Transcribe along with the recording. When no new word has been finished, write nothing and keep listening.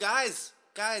Guys,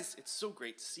 it's so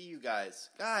great to see you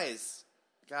guys. Guys.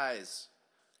 How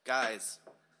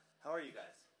are you guys?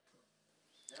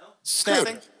 No?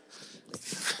 Snapping?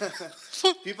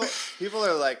 people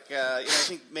are like, I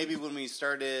think maybe when we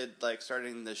starting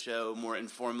the show more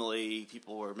informally,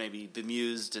 people were maybe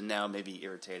bemused and now maybe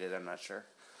irritated. I'm not sure.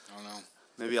 I don't know.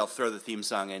 Maybe I'll throw the theme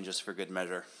song in just for good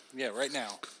measure. Yeah, right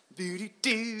now.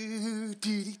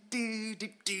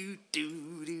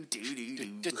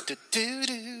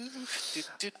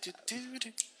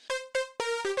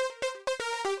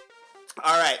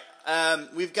 All right,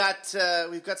 we've got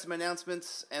some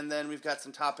announcements, and then we've got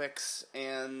some topics,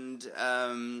 and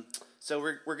so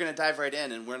we're going to dive right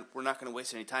in, and we're not going to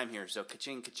waste any time here. So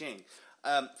ka-ching.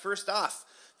 First off,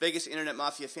 Vegas Internet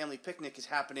Mafia Family Picnic is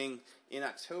happening in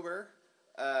October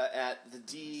at the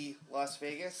D Las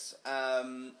Vegas.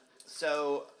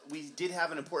 So we did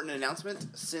have an important announcement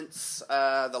since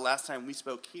the last time we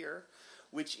spoke here,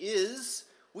 which is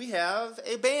we have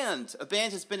a band. A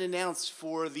band has been announced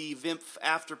for the VIMF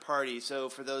after party. So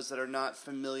for those that are not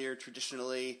familiar,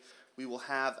 traditionally we will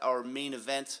have our main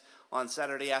event on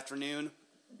Saturday afternoon,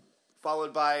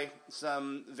 followed by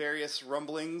some various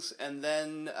rumblings, and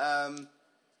then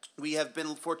we have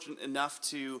been fortunate enough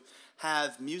to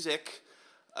have music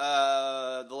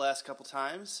the last couple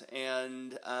times,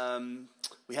 and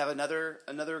we have another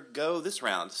go this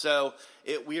round. So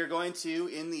we are going to,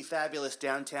 in the fabulous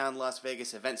downtown Las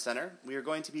Vegas Event Center, we are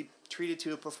going to be treated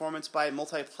to a performance by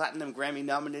multi-platinum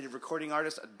Grammy-nominated recording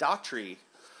artist Daughtry,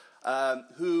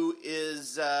 who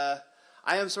is I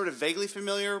am sort of vaguely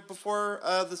familiar before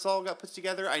this all got put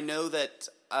together. I know that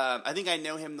I think I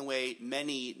know him the way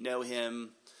many know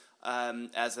him.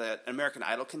 As an American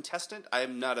Idol contestant.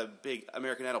 I'm not a big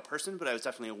American Idol person, but I was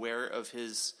definitely aware of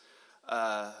his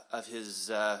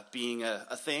being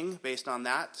a thing based on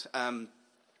that. And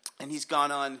he's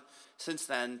gone on since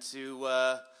then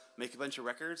to make a bunch of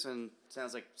records and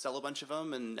sounds like sell a bunch of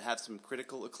them and have some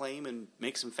critical acclaim and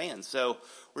make some fans. So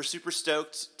we're super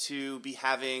stoked to be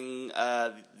having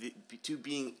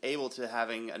being able to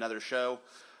having another show.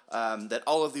 That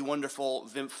all of the wonderful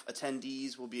VIMF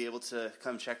attendees will be able to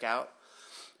come check out.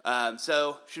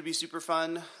 So should be super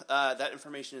fun. That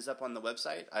information is up on the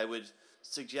website. I would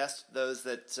suggest those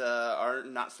that are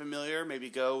not familiar maybe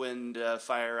go and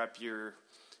fire up your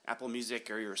Apple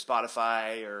Music or your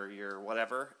Spotify or your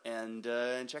whatever and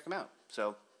check them out.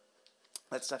 So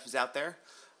that stuff is out there.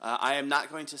 I am not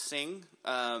going to sing.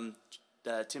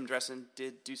 Tim Dressen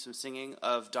did do some singing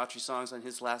of Daughtry songs on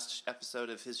his last episode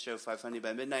of his show 500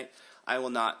 by Midnight. I will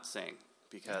not sing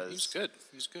because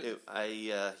he's good.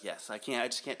 I can't. I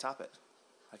just can't top it.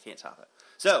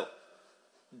 So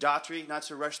Daughtry, not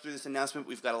to rush through this announcement,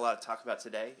 we've got a lot to talk about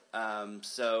today.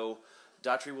 So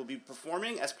Daughtry will be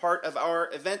performing as part of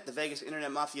our event, the Vegas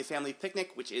Internet Mafia Family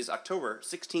Picnic, which is October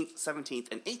 16th,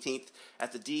 17th, and 18th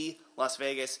at the D Las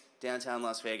Vegas, downtown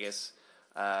Las Vegas.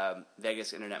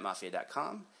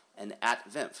 VegasInternetMafia.com and at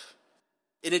VIMF.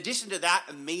 In addition to that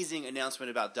amazing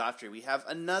announcement about Daughtry, we have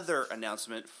another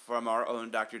announcement from our own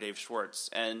Dr. Dave Schwartz.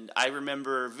 And I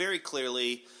remember very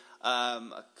clearly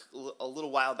a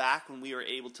little while back when we were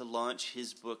able to launch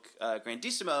his book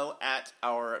Grandissimo at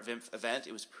our VIMF event.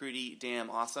 It was pretty damn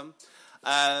awesome.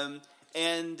 I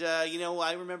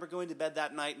remember going to bed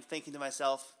that night and thinking to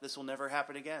myself, this will never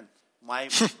happen again. I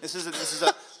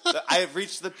have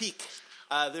reached the peak.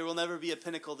 There will never be a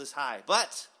pinnacle this high.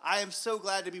 But I am so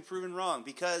glad to be proven wrong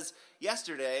because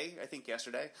yesterday,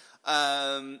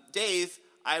 Dave,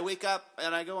 I wake up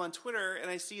and I go on Twitter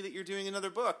and I see that you're doing another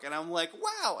book. And I'm like,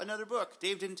 wow, another book.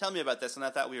 Dave didn't tell me about this and I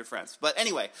thought we were friends. But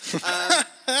anyway,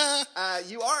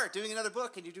 you are doing another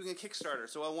book and you're doing a Kickstarter.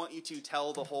 So I want you to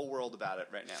tell the whole world about it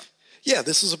right now. Yeah,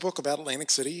 this is a book about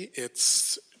Atlantic City. It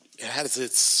has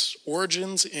its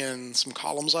origins in some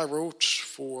columns I wrote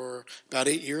for about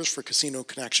 8 years for Casino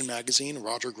Connection magazine.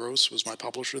 Roger Gross was my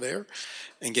publisher there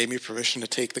and gave me permission to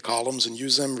take the columns and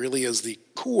use them really as the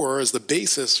core, as the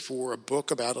basis for a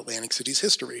book about Atlantic City's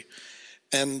history.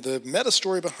 And the meta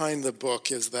story behind the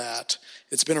book is that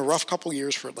it's been a rough couple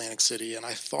years for Atlantic City, and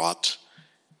I thought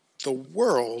the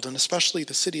world, and especially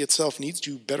the city itself, needs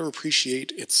to better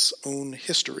appreciate its own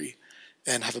history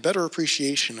and have a better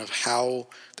appreciation of how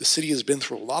the city has been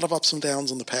through a lot of ups and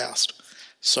downs in the past.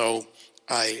 So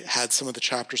I had some of the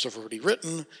chapters I've already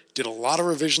written, did a lot of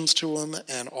revisions to them,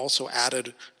 and also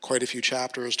added quite a few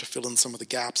chapters to fill in some of the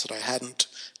gaps that I hadn't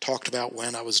talked about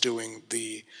when I was doing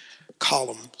the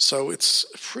column. So it's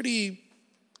a pretty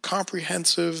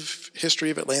comprehensive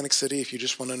history of Atlantic City if you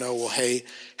just want to know, well, hey,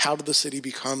 how did the city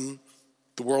become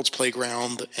the world's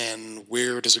playground, and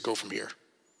where does it go from here?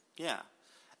 Yeah.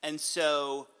 And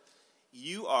so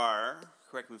you are,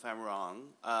 correct me if I'm wrong,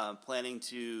 planning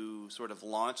to sort of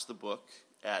launch the book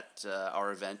at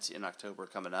our event in October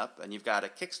coming up, and you've got a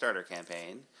Kickstarter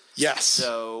campaign. Yes.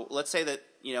 So let's say that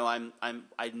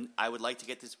I would like to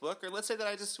get this book, or let's say that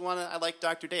I like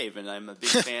Dr. Dave, and I'm a big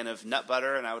fan of nut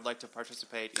butter, and I would like to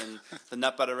participate in the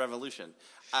nut butter revolution.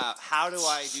 How do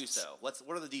I do so? What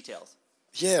are the details?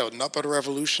 Yeah, nut butter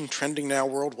revolution trending now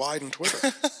worldwide on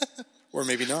Twitter, or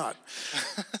maybe not.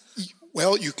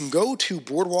 Well, you can go to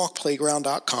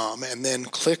boardwalkplayground.com and then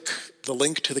click the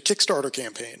link to the Kickstarter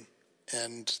campaign.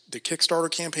 And the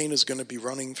Kickstarter campaign is going to be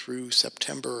running through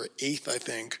September 8th, I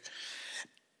think.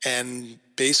 And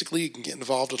basically, you can get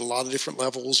involved at a lot of different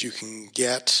levels. You can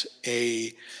get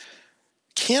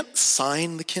can't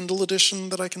sign the Kindle edition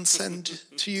that I can send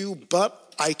to you,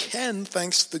 but I can,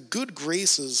 thanks to the good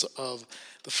graces of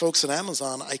the folks at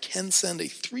Amazon, I can send a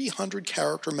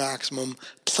 300-character maximum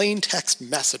plain text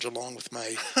message along with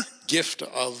my gift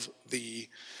of the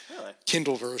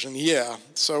Kindle version. Yeah,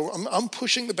 so I'm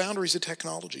pushing the boundaries of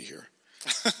technology here.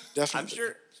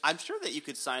 Definitely. I'm sure that you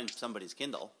could sign somebody's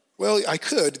Kindle. Well, I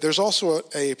could. There's also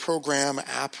a program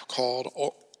app called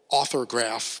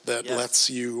Authorgraph that lets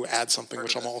you add something,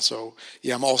 which I'm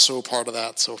also part of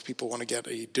that. So if people want to get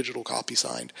a digital copy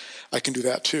signed, I can do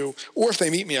that too. Or if they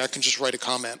meet me, I can just write a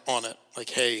comment on it, like,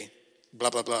 hey, blah,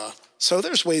 blah, blah. So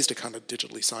there's ways to kind of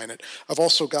digitally sign it. I've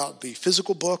also got the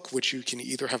physical book, which you can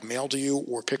either have mailed to you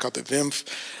or pick up at VIMF.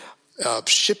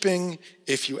 Shipping,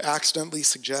 if you accidentally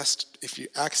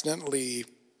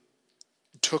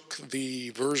took the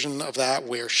version of that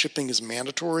where shipping is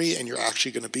mandatory and you're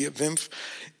actually going to be at VIMF,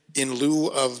 in lieu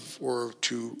of, or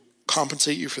to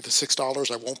compensate you for the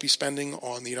 $6 I won't be spending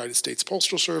on the United States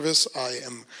Postal Service, I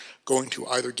am going to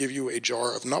either give you a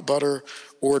jar of nut butter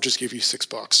or just give you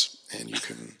 $6, and you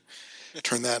can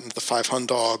turn that into the 5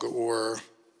 dog or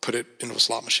put it into a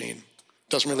slot machine.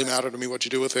 Doesn't really matter to me what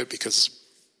you do with it because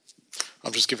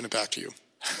I'm just giving it back to you.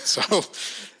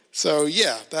 So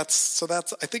yeah, that's.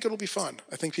 I think it'll be fun.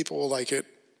 I think people will like it.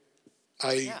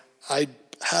 I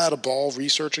had a ball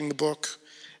researching the book,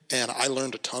 and I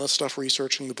learned a ton of stuff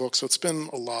researching the book. So it's been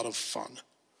a lot of fun.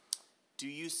 Do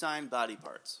you sign body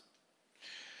parts?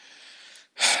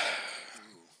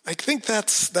 I think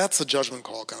that's a judgment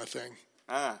call kind of thing.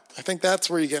 I think that's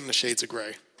where you get into shades of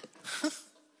gray.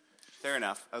 Fair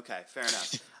enough. Okay, fair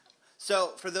enough.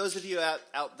 So, for those of you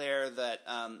out there that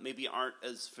maybe aren't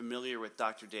as familiar with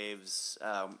Dr. Dave's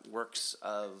works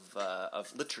of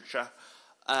literature,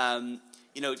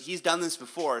 he's done this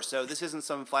before, so this isn't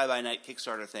some fly-by-night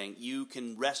Kickstarter thing. You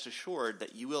can rest assured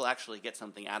that you will actually get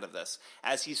something out of this.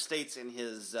 As he states in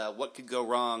his What Could Go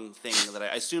Wrong thing that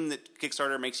I assume that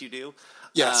Kickstarter makes you do.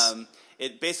 Yes.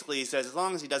 It basically says as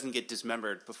long as he doesn't get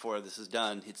dismembered before this is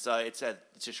done, it's a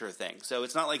sure thing. So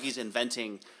it's not like he's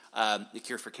inventing the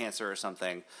cure for cancer or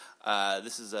something.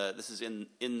 This is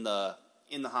in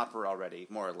the hopper already,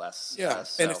 more or less. Yeah,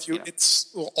 and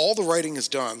all the writing is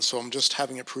done, so I'm just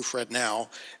having it proofread now.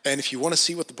 And if you want to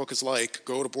see what the book is like,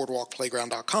 go to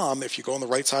boardwalkplayground.com. If you go on the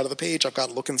right side of the page, I've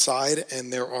got Look Inside,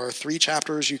 and there are 3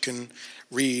 chapters you can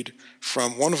read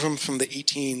from. One of them from the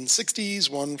 1860s,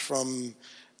 one from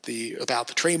about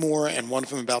the Traymore, and one of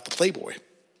them about the Playboy.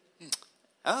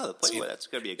 Oh, the Playboy, that's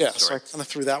going to be a good story. So I kind of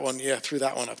threw that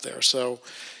one up there. So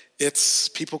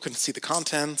people can see the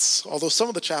contents, although some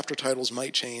of the chapter titles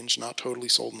might change, not totally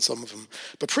sold in some of them.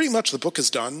 But pretty much the book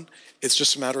is done. It's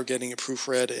just a matter of getting it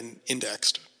proofread and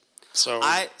indexed. So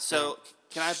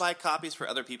can I buy copies for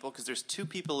other people? Because there's 2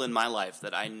 people in my life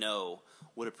that I know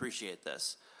would appreciate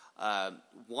this.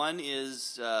 One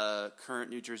is current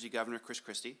New Jersey Governor Chris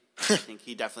Christie. I think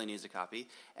he definitely needs a copy.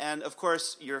 And, of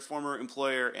course, your former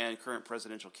employer and current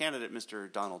presidential candidate,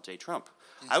 Mr. Donald J. Trump.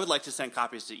 I would like to send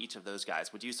copies to each of those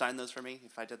guys. Would you sign those for me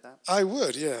if I did that? I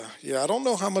would, yeah. Yeah, I don't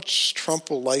know how much Trump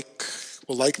will like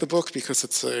the book because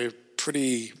it's a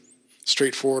pretty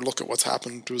straightforward look at what's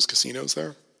happened to his casinos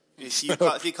there.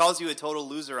 If he calls you a total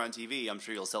loser on TV, I'm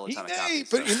sure you'll sell a ton of copies.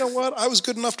 But you know what? I was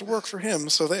good enough to work for him,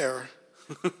 so there.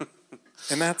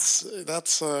 And that's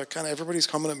kind of everybody's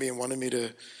coming at me and wanting me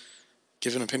to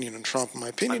give an opinion on Trump. My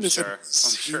opinion is I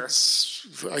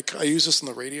use this on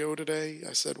the radio today.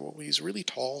 I said, well, he's really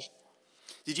tall.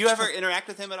 Did you ever interact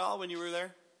with him at all when you were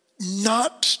there?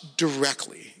 Not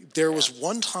directly. There was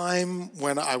one time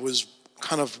when I was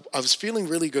feeling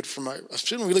really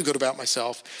good about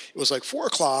myself. It was like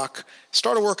 4:00,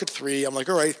 started work at 3. I'm like,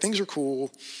 all right, things are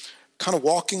cool. Kind of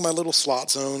walking my little slot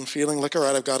zone, feeling like, all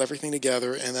right, I've got everything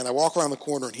together. And then I walk around the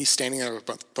corner, and he's standing there with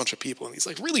a bunch of people, and he's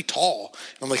like really tall.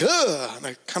 And I'm like, ugh, and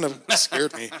that kind of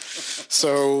scared me.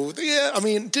 So, yeah, I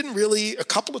mean, didn't really. A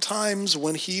couple of times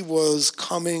when he was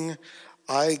coming,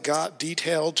 I got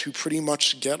detailed to pretty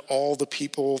much get all the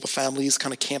people, the families,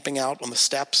 kind of camping out on the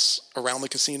steps around the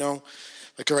casino.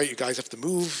 Like, all right, you guys have to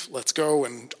move, let's go.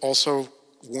 And also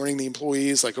warning the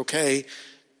employees, like, okay,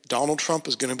 Donald Trump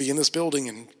is going to be in this building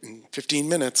in 15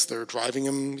 minutes. They're driving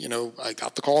him, I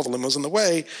got the call, the limo's in the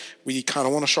way. We kind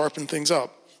of want to sharpen things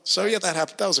up. So, yeah, that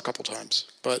happened. That was a couple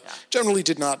times. But generally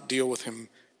did not deal with him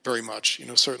very much.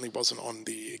 Certainly wasn't on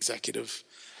the executive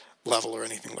level or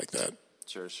anything like that.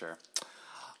 Sure.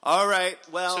 All right.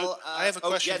 Well, so I have a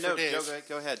question for Dave.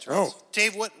 Go ahead, Charles.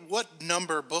 Dave, what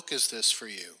number book is this for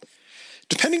you?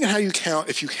 Depending on how you count,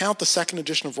 if you count the second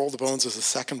edition of Roll the Bones as a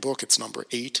second book, it's number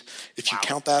 8. If you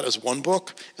count that as one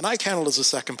book, and I count it as a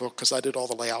second book because I did all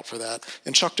the layout for that,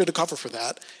 and Chuck did a cover for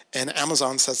that, and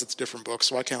Amazon says it's different books,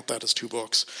 so I count that as 2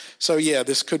 books. So yeah,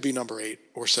 this could be number 8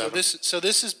 or 7. So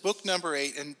this is book number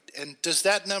 8, and does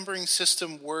that numbering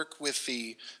system work with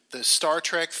the Star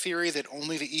Trek theory that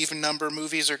only the even number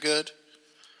movies are good?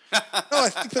 No, I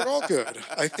think they're all good.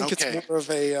 I think it's more of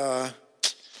a...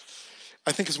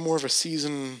 I think it's more of a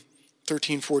season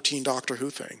 13, 14 Doctor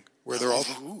Who thing, where they're all...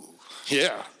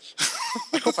 Yeah.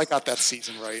 I hope I got that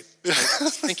season right. I'm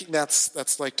thinking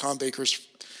that's like Tom Baker's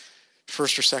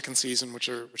first or second season, which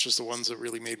is the ones that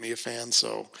really made me a fan,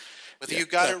 so... Whether you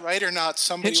got it right or not,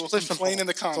 somebody will complain in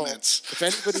the comments. If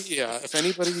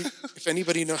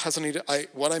anybody has any...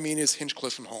 what I mean is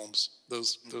Hinchcliffe and Holmes,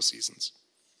 those seasons.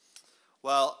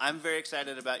 Well, I'm very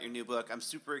excited about your new book. I'm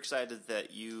super excited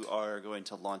that you are going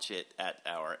to launch it at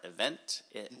our event.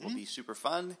 It will be super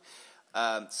fun.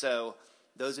 So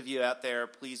those of you out there,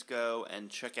 please go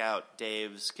and check out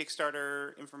Dave's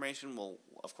Kickstarter information. We'll,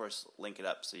 of course, link it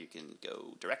up so you can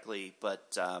go directly,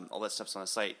 but all that stuff's on the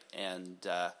site. And,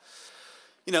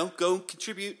 go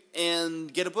contribute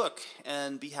and get a book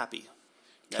and be happy.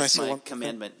 That's my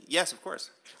commandment. Yes, of course.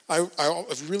 I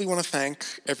really want to thank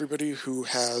everybody who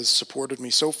has supported me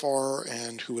so far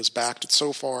and who has backed it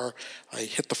so far. I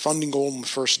hit the funding goal on the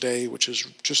first day, which is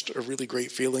just a really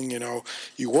great feeling.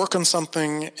 You work on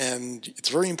something and it's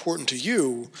very important to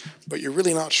you, but you're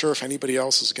really not sure if anybody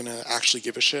else is going to actually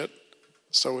give a shit.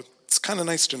 So it's kind of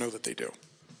nice to know that they do.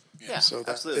 Yeah, so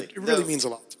absolutely. It really means a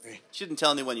lot to me. Shouldn't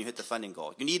tell anyone you hit the funding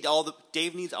goal.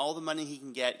 Dave needs all the money he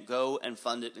can get. Go and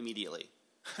fund it immediately.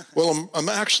 Well, I'm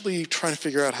actually trying to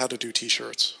figure out how to do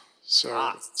T-shirts.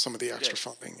 So some of the extra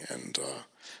funding, and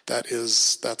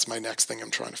that's my next thing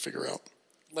I'm trying to figure out.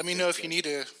 Let me know if you need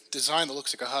a design that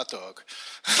looks like a hot dog.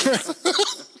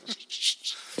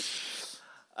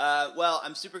 Well,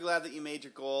 I'm super glad that you made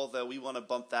your goal, though we want to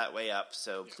bump that way up.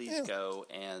 So please go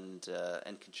and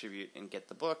contribute and get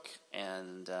the book.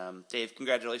 And Dave,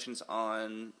 congratulations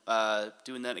on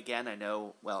doing that again. I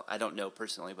don't know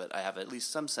personally, but I have at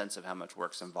least some sense of how much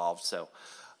work's involved. So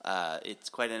it's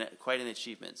quite an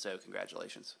achievement. So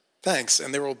congratulations. Thanks.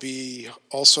 And there will be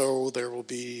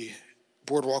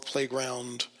Boardwalk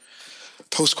Playground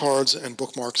postcards and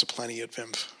bookmarks aplenty at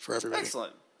VIMP for everybody.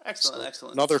 Excellent.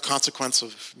 Another consequence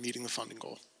of meeting the funding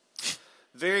goal.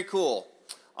 Very cool.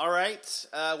 All right.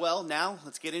 Well, now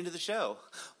let's get into the show.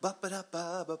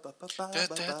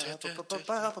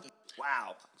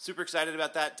 Wow. Super excited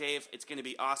about that, Dave. It's going to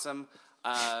be awesome.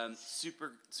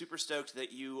 Super stoked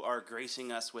that you are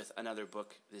gracing us with another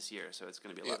book this year. So it's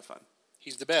going to be a lot of fun.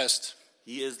 He's the best.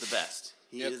 He is the best.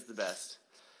 He is the best.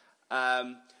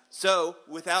 So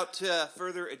without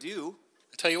further ado...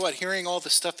 I tell you what, hearing all the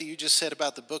stuff that you just said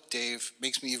about the book, Dave,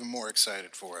 makes me even more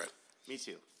excited for it. Me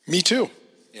too. Me too.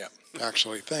 Yeah.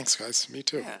 Actually, thanks, guys. Me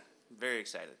too. Yeah, very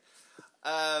excited.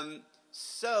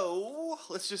 So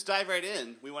let's just dive right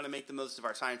in. We want to make the most of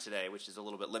our time today, which is a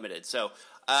little bit limited. So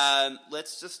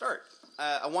let's just start.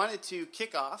 I wanted to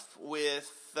kick off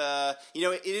with,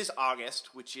 it is August,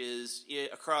 which is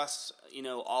across,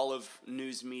 all of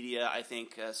news media, I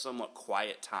think, a somewhat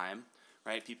quiet time.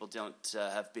 Right, people don't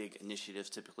have big initiatives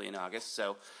typically in August,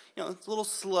 so it's a little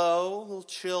slow, a little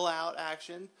chill out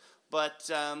action. But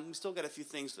we still got a few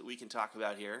things that we can talk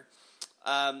about here.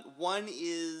 One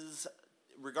is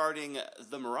regarding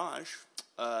the Mirage.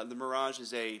 The Mirage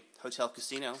is a hotel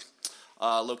casino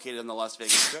located on the Las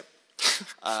Vegas Strip.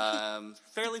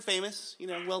 Fairly famous,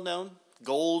 well known,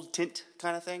 gold tint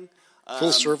kind of thing.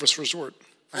 Full service resort.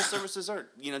 Full service resort.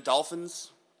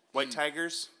 Dolphins, white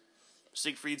tigers.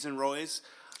 Siegfrieds and Roys.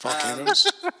 Volcanoes?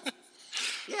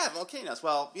 Yeah, volcanoes.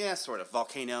 Well, yeah, sort of.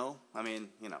 Volcano. I mean,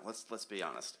 let's be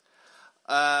honest.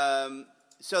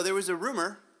 So there was a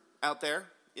rumor out there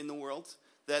in the world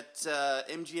that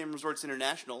MGM Resorts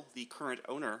International, the current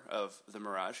owner of the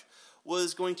Mirage,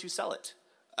 was going to sell it.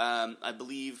 I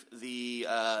believe the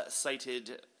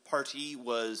cited party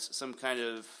was some kind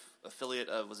of affiliate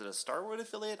of, was it a Starwood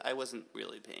affiliate? I wasn't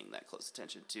really paying that close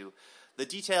attention to the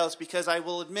details because I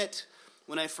will admit,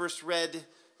 when I first read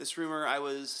this rumor, I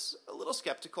was a little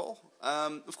skeptical.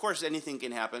 Of course, anything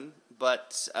can happen,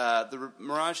 but the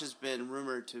Mirage has been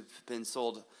rumored to have been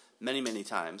sold many, many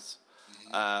times.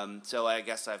 So I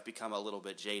guess I've become a little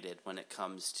bit jaded when it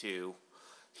comes to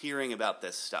hearing about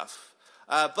this stuff.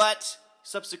 But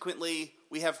subsequently,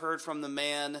 we have heard from the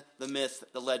man, the myth,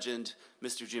 the legend,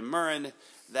 Mr. Jim Murren,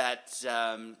 that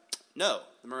no,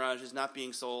 the Mirage is not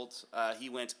being sold. He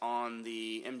went on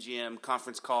the MGM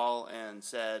conference call and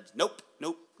said, nope,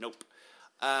 nope, nope.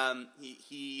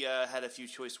 He had a few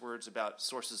choice words about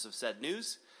sources of said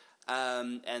news,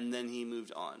 and then he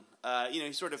moved on.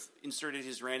 He sort of inserted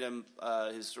his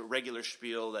his regular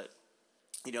spiel that,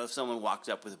 if someone walked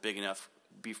up with a big enough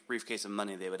briefcase of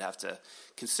money, they would have to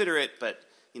consider it, but,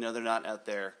 they're not out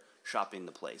there shopping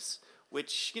the place,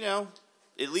 which,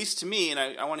 at least to me, and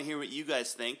I want to hear what you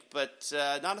guys think, but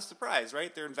not a surprise,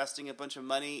 right? They're investing a bunch of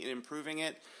money in improving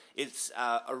it. It's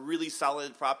a really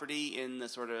solid property in the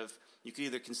sort of, you could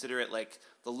either consider it like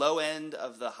the low end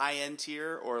of the high end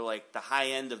tier or like the high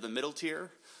end of the middle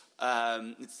tier.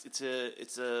 It's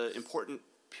a important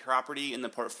property in the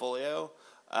portfolio.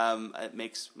 It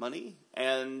makes money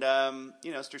and,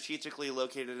 strategically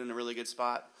located in a really good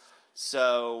spot.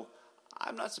 So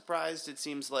I'm not surprised. It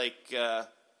seems like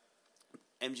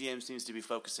MGM seems to be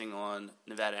focusing on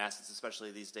Nevada assets,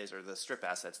 especially these days, or the Strip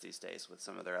assets these days, with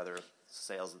some of their other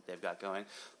sales that they've got going.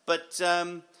 But,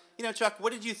 Chuck,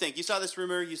 what did you think? You saw this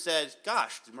rumor, you said,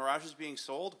 gosh, the Mirage is being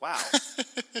sold? Wow.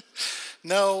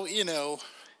 No,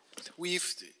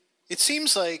 it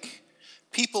seems like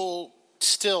people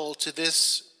still to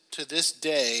this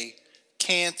day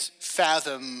can't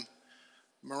fathom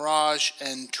Mirage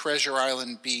and Treasure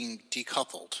Island being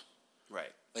decoupled.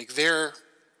 Right. Like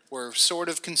were sort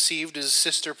of conceived as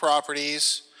sister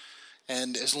properties,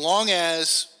 and as long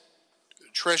as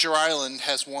Treasure Island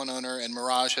has one owner and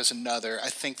Mirage has another, I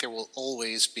think there will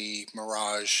always be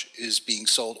Mirage is being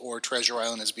sold or Treasure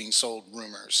Island is being sold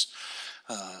rumors.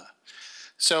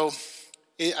 So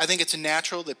I think it's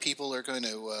natural that people are going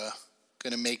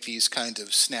to make these kind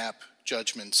of snap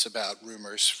judgments about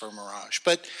rumors for Mirage.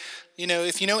 But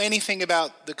if you know anything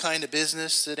about the kind of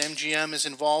business that MGM is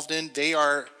involved in, they're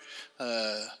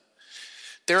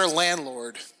a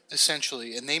landlord,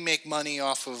 essentially, and they make money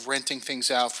off of renting things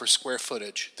out for square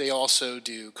footage. They also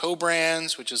do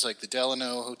co-brands, which is like the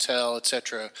Delano Hotel,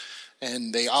 etc.,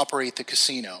 and they operate the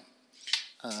casino.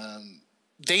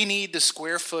 They need the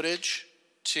square footage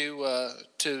to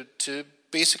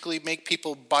basically make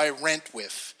people buy rent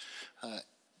with.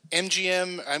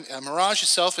 MGM, Mirage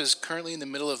itself is currently in the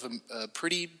middle of a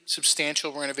pretty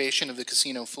substantial renovation of the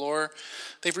casino floor.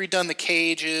 They've redone the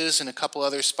cages and a couple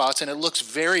other spots, and it looks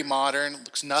very modern. It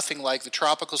looks nothing like the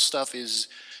tropical stuff is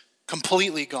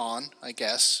completely gone, I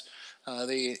guess.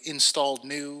 They installed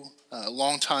new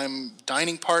longtime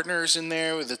dining partners in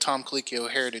there with the Tom Colicchio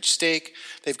Heritage Steak.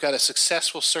 They've got a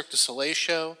successful Cirque du Soleil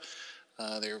show.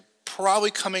 They're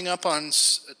probably coming up on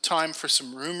time for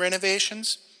some room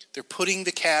renovations. They're putting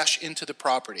the cash into the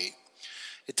property.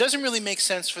 It doesn't really make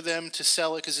sense for them to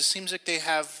sell it because it seems like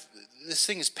this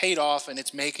thing is paid off and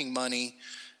it's making money.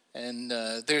 And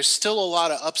there's still a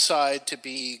lot of upside to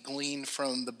be gleaned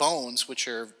from the bones, which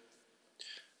are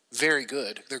very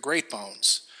good. They're great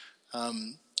bones.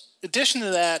 In addition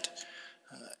to that,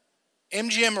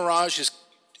 MGM Mirage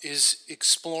is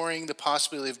exploring the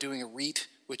possibility of doing a REIT,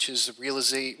 which is a real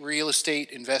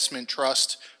estate investment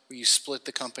trust where you split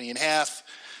the company in half.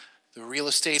 The real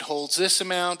estate holds this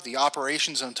amount, the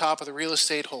operations on top of the real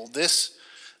estate hold this,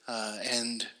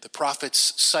 and the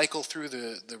profits cycle through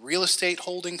the real estate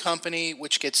holding company,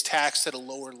 which gets taxed at a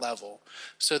lower level.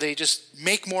 So they just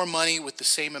make more money with the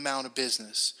same amount of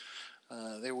business.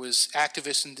 There was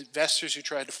activists and investors who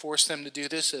tried to force them to do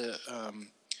this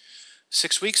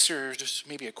 6 weeks or just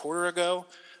maybe a quarter ago.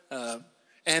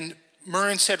 And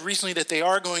Murren said recently that they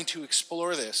are going to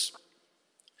explore this.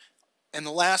 And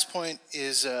the last point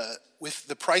is with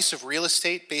the price of real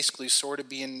estate basically sort of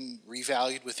being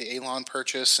revalued with the Elon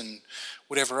purchase and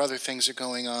whatever other things are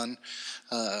going on,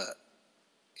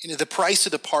 the price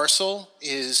of the parcel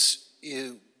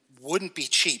wouldn't be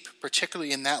cheap,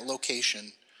 particularly in that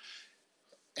location.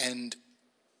 And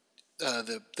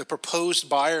the proposed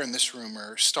buyer in this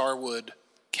rumor, Starwood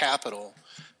Capital,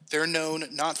 they're known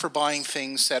not for buying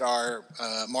things that are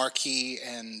marquee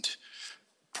and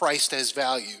priced as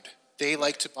valued. They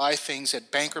like to buy things at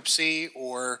bankruptcy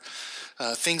or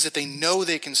things that they know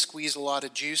they can squeeze a lot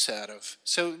of juice out of.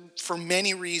 So for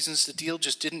many reasons, the deal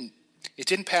just didn't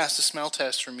pass the smell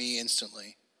test for me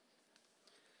instantly.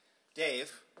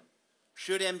 Dave,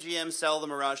 Should MGM sell the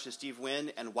Mirage to Steve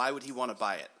Wynn, and why would he want to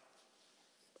buy it?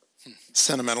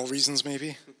 Sentimental reasons,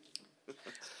 maybe.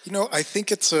 I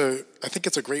think it's a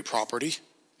great property.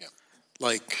 Yeah.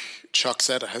 Like Chuck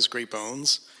said, it has great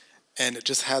bones, and it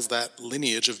just has that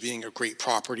lineage of being a great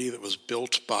property that was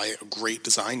built by a great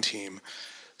design team.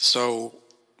 So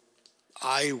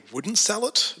I wouldn't sell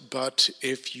it, but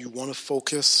if you want to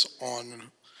focus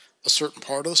on a certain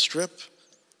part of the strip,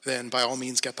 then by all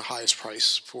means get the highest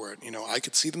price for it. I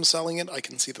could see them selling it. I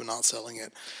can see them not selling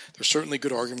it. There's certainly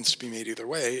good arguments to be made either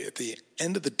way. At the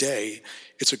end of the day,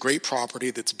 it's a great property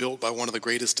that's built by one of the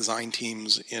greatest design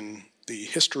teams in the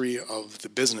history of the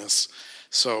business.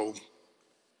 So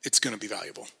it's going to be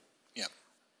valuable. Yeah.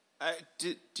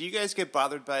 Do you guys get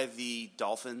bothered by the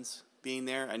dolphins being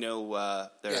there? I know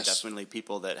there are definitely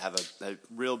people that have a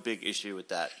real big issue with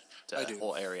that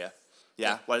whole area.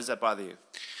 Yeah? Why does that bother you?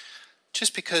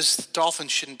 Just because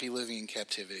dolphins shouldn't be living in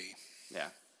captivity. Yeah.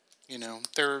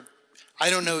 I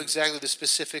don't know exactly the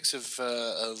specifics of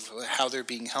how they're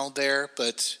being held there,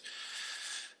 but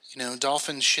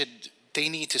dolphins they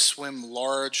need to swim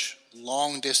large,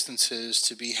 long distances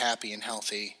to be happy and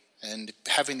healthy. And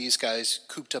having these guys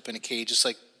cooped up in a cage is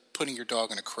like putting your dog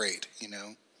in a crate,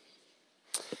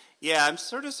 Yeah, I'm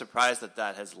sort of surprised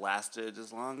that has lasted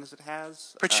as long as it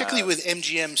has. Particularly with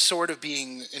MGM sort of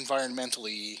being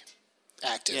environmentally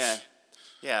active.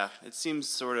 Yeah. It seems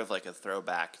sort of like a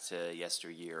throwback to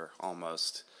yesteryear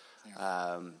almost.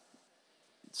 Yeah.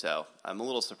 So I'm a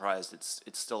little surprised it's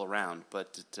still around,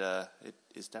 but it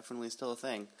is definitely still a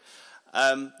thing.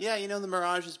 The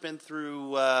Mirage has been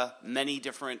through many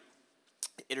different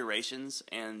iterations,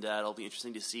 and it'll be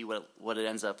interesting to see what it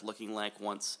ends up looking like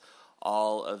once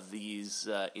all of these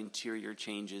interior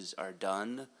changes are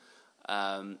done.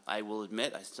 I will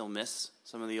admit I still miss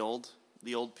some of the old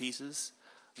pieces.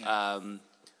 Yeah.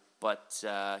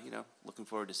 Looking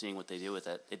forward to seeing what they do with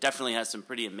it. It definitely has some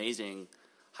pretty amazing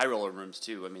high roller rooms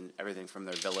too. I mean, everything from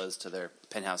their villas to their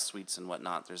penthouse suites and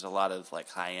whatnot. There's a lot of like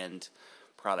high end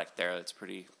product there that's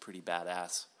pretty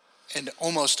badass. And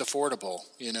almost affordable.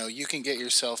 You can get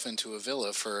yourself into a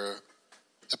villa for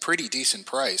a pretty decent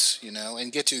price,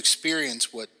 and get to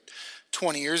experience what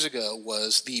 20 years ago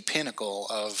was the pinnacle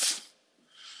of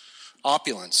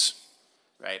opulence.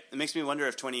 Right. It makes me wonder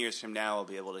if 20 years from now I'll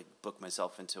be able to book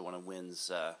myself into one of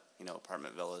Wynn's,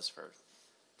 apartment villas for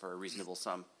a reasonable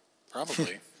sum.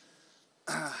 Probably.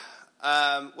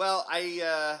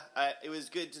 It was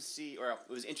good to see, or it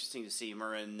was interesting to see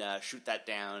Murren shoot that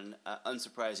down.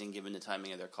 Unsurprising given the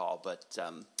timing of their call, but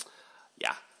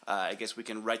I guess we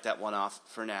can write that one off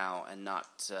for now and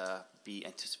not be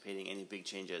anticipating any big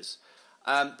changes.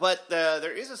 But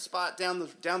there is a spot down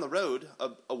the road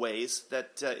a ways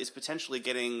that is potentially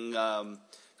going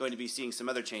to be seeing some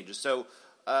other changes. So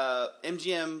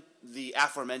MGM, the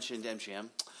aforementioned MGM,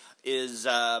 is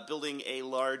building a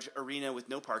large arena with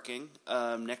no parking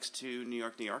next to New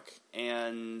York,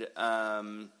 and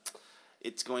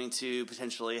it's going to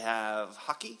potentially have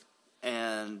hockey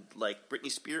and like Britney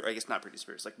Spears, or I guess not Britney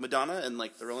Spears, like Madonna and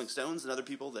like the Rolling Stones and other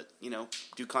people that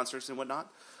do concerts and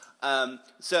whatnot.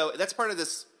 So that's part of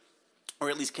this, or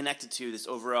at least connected to this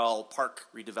overall park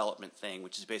redevelopment thing,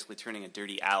 which is basically turning a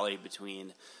dirty alley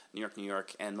between New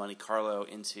York, and Monte Carlo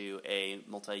into a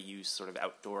multi-use sort of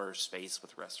outdoor space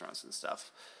with restaurants and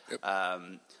stuff. Yep.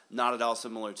 Not at all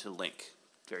similar to Link.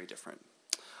 Very different.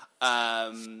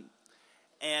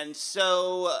 And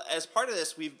so, as part of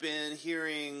this, we've been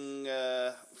hearing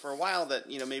for a while that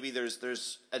maybe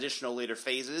there's additional later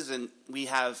phases, and we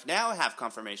have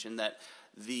confirmation that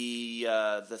the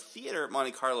theater at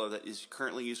Monte Carlo that is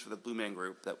currently used for the Blue Man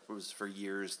Group, that was for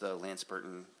years the Lance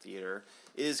Burton Theater,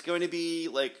 is going to be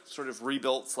like sort of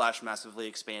rebuilt / massively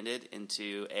expanded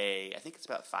into I think it's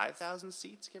about 5,000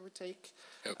 seats, give or take,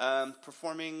 yep.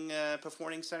 Performing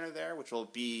center there, which will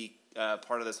be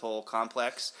part of this whole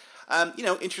complex.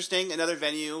 Interesting. Another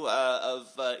venue of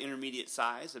intermediate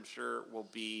size, I'm sure, will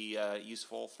be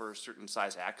useful for certain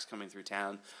size acts coming through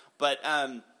town. But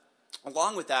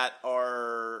along with that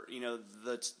are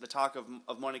the talk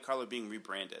of Monte Carlo being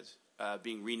rebranded,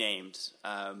 being renamed,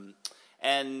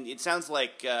 and it sounds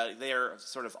like they are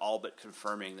sort of all but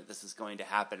confirming that this is going to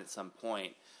happen at some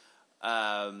point.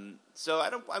 So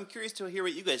I'm curious to hear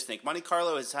what you guys think. Monte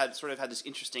Carlo has had this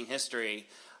interesting history,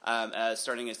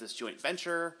 starting as this joint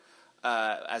venture,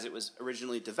 as it was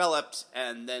originally developed,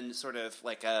 and then sort of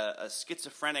like a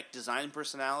schizophrenic design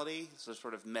personality, so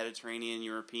sort of Mediterranean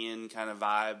European kind of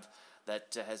vibe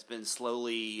that has been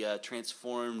slowly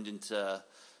transformed into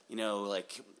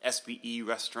like SBE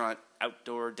restaurant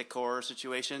outdoor decor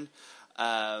situation.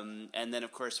 And then,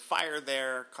 of course, fire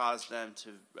there caused them to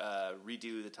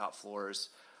redo the top floors.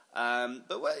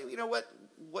 But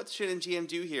what should MGM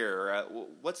do here?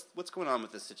 What's going on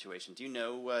with this situation? Do you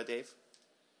know, Dave?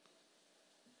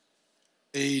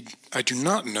 I do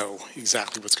not know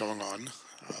exactly what's going on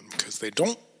because they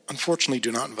unfortunately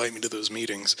do not invite me to those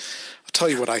meetings. I'll tell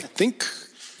you what I think.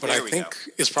 What I think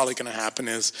is probably going to happen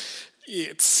is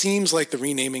it seems like the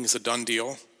renaming is a done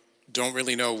deal. Don't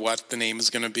really know what the name is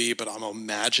going to be, but I'll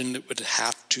imagine it would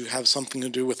have to have something to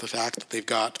do with the fact that they've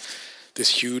got this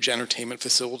huge entertainment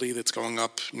facility that's going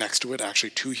up next to it,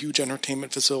 actually 2 huge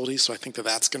entertainment facilities. So I think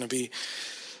that's going to be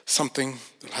something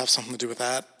that'll have something to do with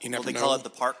that. You never know. Will they call it the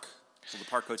Park? The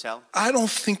Park Hotel? I don't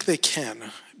think they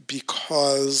can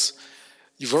because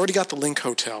you've already got the Link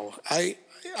Hotel.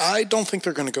 I don't think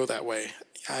they're going to go that way.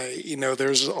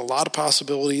 There's a lot of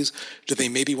possibilities. Do they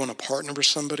maybe want to partner with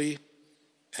somebody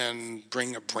and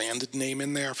bring a branded name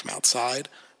in there from outside?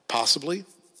 Possibly.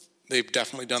 They've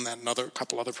definitely done that in a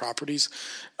couple other properties.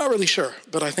 Not really sure,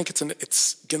 but I think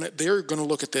they're going to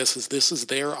look at this as this is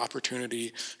their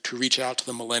opportunity to reach out to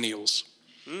the millennials.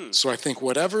 So I think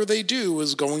whatever they do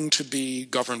is going to be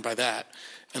governed by that.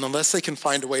 And unless they can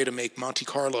find a way to make Monte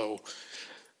Carlo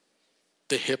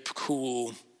the hip,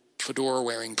 cool,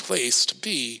 fedora-wearing place to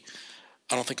be,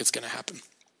 I don't think it's going to happen.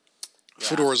 Yeah.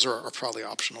 Fedoras are probably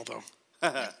optional, though.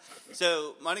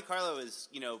 So Monte Carlo is,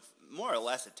 more or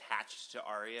less attached to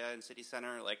Aria and City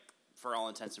Center, like for all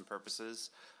intents and purposes.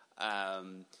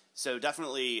 So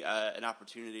definitely an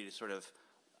opportunity to sort of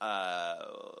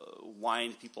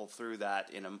wind people through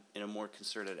that in a more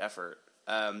concerted effort.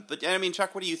 But I mean,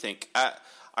 Chuck, what do you think?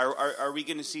 Are we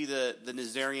going to see the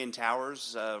Nazarian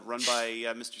Towers run by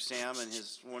Mr. Sam and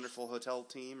his wonderful hotel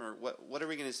team, or what are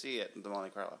we going to see at the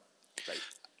Monte Carlo site?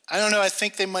 I don't know. I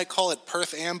think they might call it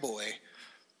Perth Amboy,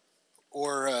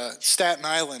 or Staten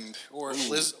Island, or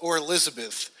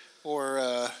Elizabeth,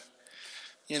 or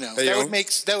that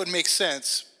would make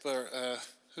sense. But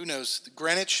who knows?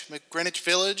 Greenwich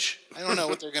Village. I don't know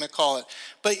what they're going to call it,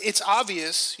 but it's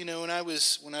obvious. When I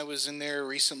was in there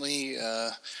recently,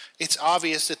 it's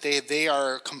obvious that they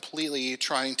are completely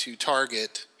trying to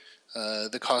target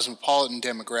the cosmopolitan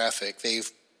demographic.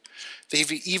 They've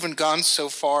even gone so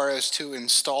far as to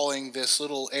installing this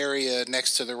little area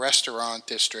next to the restaurant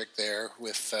district there.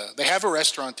 They have a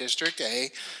restaurant district, A,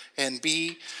 and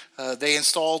B. They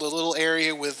installed a little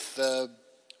area with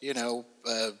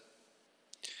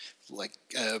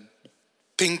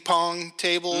ping pong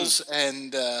tables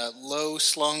and low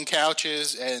slung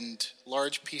couches and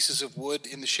large pieces of wood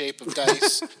in the shape of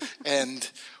dice. And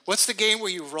what's the game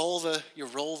where you roll the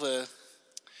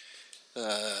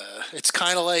it's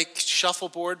kind of like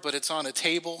shuffleboard, but it's on a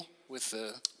table with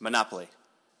the Monopoly.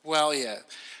 Well, yeah.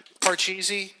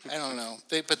 Parcheesi? I don't know.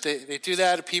 They do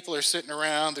that. People are sitting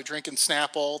around. They're drinking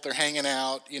Snapple. They're hanging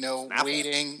out, Snapple.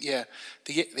 waiting. Yeah.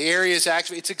 The area is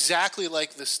it's exactly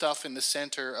like the stuff in the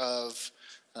center of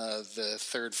the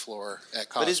third floor at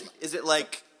Cosmo. But is it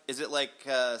like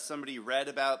somebody read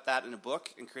about that in a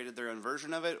book and created their own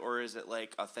version of it, or is it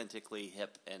like authentically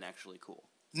hip and actually cool?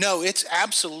 No, it's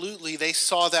absolutely. They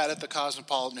saw that at the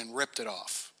Cosmopolitan and ripped it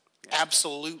off. Yeah.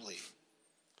 Absolutely.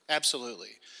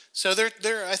 So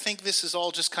they're. I think this is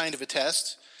all just kind of a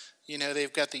test.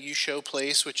 They've got the U Show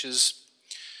place, which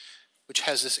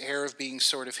has this air of being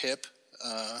sort of hip.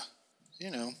 I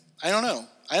don't know.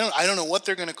 I don't know what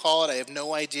they're going to call it. I have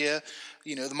no idea.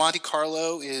 The Monte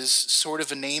Carlo is sort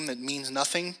of a name that means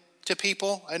nothing to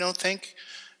people. I don't think.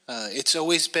 It's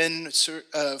always been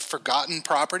a forgotten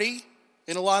property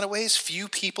in a lot of ways. Few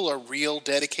people are real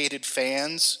dedicated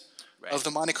fans of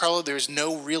the Monte Carlo. There's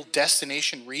no real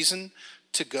destination reason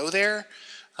to go there.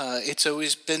 It's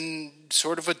always been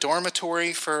sort of a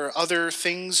dormitory for other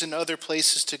things and other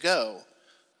places to go.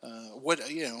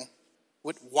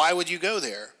 Why would you go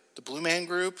there? The Blue Man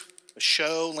Group, a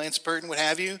show, Lance Burton, what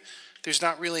have you? There's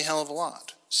not really a hell of a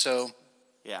lot. So,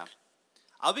 yeah,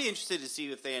 I'll be interested to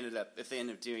see if they end up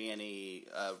doing any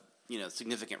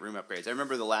significant room upgrades. I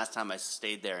remember the last time I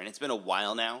stayed there, and it's been a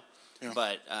while now. Yeah.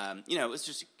 But it was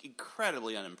just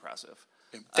incredibly unimpressive.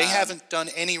 They haven't done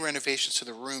any renovations to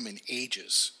the room in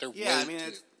ages.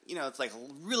 It's like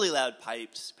really loud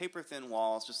pipes, paper thin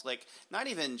walls, just like not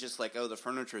even just like the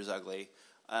furniture is ugly,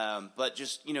 but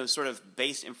just sort of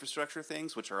base infrastructure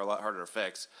things which are a lot harder to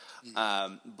fix.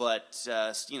 But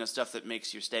stuff that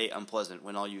makes your stay unpleasant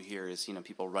when all you hear is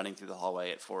people running through the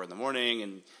hallway at 4 a.m.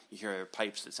 and you hear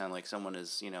pipes that sound like someone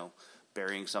is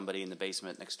burying somebody in the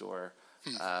basement next door.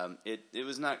 It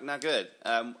was not good.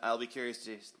 I'll be curious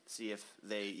to see if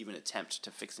they even attempt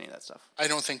to fix any of that stuff. I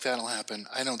don't think that'll happen.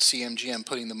 I don't see MGM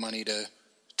putting the money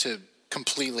to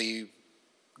completely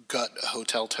gut a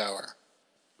hotel tower.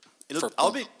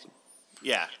 I'll be,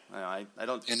 yeah. I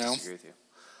don't disagree with you.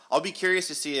 I'll be curious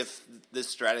to see if this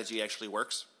strategy actually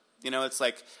works. It's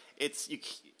like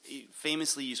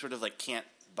famously you sort of like can't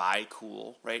buy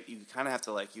cool, right? You kind of have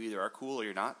to like you either are cool or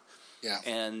you're not. Yeah.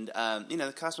 And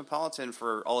the Cosmopolitan,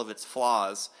 for all of its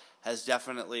flaws, has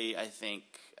definitely, I think,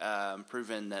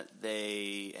 proven that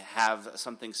they have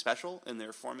something special in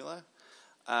their formula.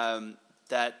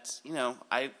 That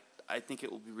I think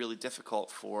it will be really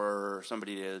difficult for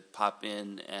somebody to pop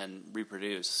in and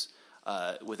reproduce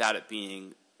without it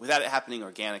happening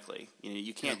organically.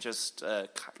 You can't just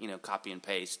copy and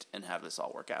paste and have this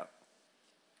all work out.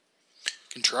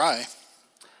 Can try.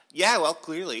 Yeah, well,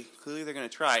 clearly they're going to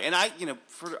try. And I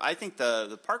think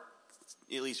the park,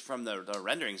 at least from the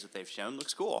renderings that they've shown,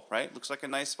 looks cool, right? Looks like a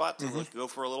nice spot to go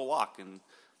for a little walk and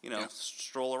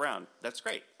stroll around. That's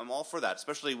great. I'm all for that,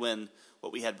 especially when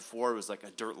what we had before was like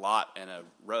a dirt lot and a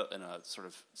road and a sort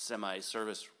of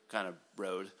semi-service kind of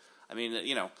road. I mean,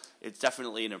 it's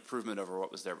definitely an improvement over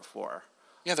what was there before.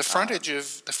 Yeah, the frontage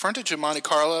of Monte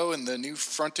Carlo and the new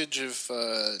frontage of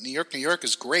New York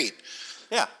is great.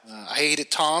 Yeah. I ate at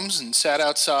Tom's and sat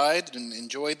outside and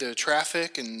enjoyed the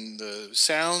traffic and the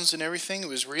sounds and everything. It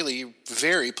was really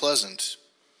very pleasant.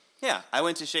 Yeah, I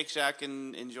went to Shake Shack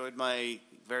and enjoyed my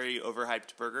very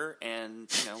overhyped burger and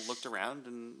looked around,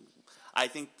 and I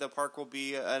think the park will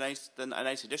be a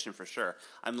nice addition for sure.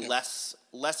 I'm less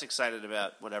excited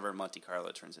about whatever Monte Carlo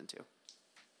turns into.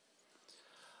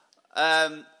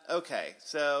 Okay,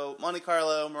 so Monte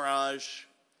Carlo, Mirage,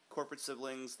 corporate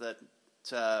siblings that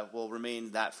will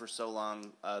remain that for so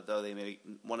long, though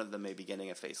one of them may be getting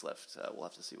a facelift. We'll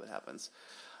have to see what happens.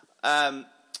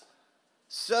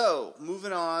 So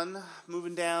moving on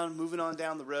down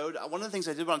the road. One of the things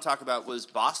I did want to talk about was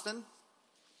Boston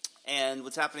and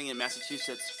what's happening in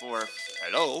Massachusetts for.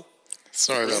 Hello.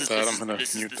 Sorry about that. I'm going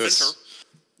to mute this.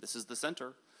 This is the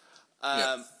center.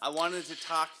 I wanted to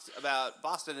talk about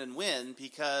Boston and Wynn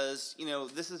because,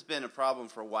 this has been a problem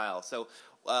for a while. So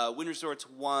Wynn Resorts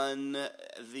won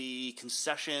the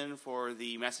concession for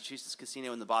the Massachusetts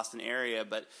casino in the Boston area,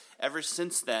 but ever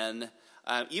since then,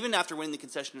 even after winning the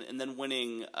concession and then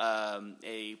winning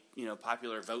a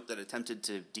popular vote that attempted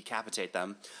to decapitate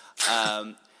them,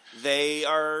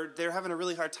 they're having a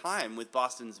really hard time with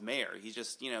Boston's mayor. He's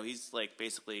just he's like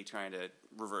basically trying to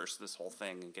reverse this whole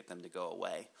thing and get them to go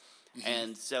away. Mm-hmm.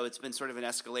 And so it's been sort of an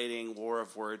escalating war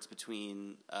of words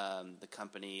between the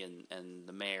company and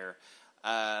the mayor.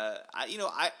 I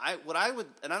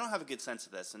don't have a good sense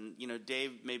of this, and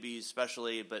Dave maybe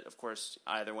especially, but of course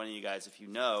either one of you guys, if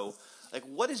like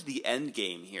what is the end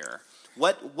game here?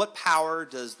 What power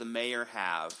does the mayor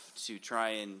have to try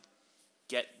and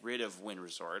get rid of Wynn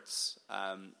Resorts?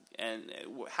 And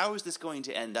how is this going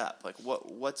to end up? Like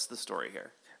what's the story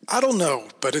here? I don't know,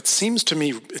 but it seems to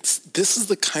me this is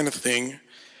the kind of thing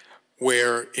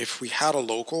where if we had a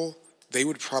local, they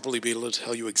would probably be able to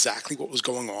tell you exactly what was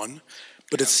going on.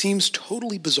 But it seems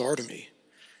totally bizarre to me.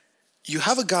 You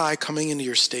have a guy coming into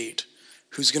your state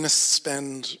who's going to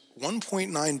spend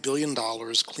 $1.9 billion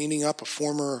cleaning up a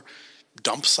former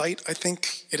dump site, I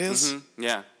think it is. Mm-hmm.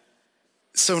 Yeah.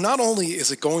 So not only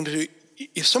is it going to,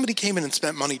 if somebody came in and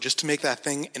spent money just to make that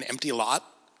thing an empty lot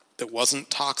that wasn't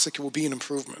toxic, it would be an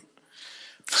improvement.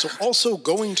 So also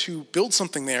going to build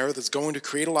something there that's going to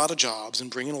create a lot of jobs and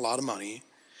bring in a lot of money,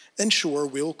 and sure,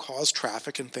 will cause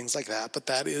traffic and things like that, but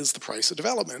that is the price of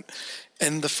development.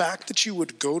 And the fact that you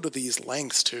would go to these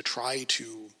lengths to try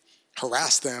to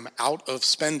harass them out of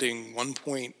spending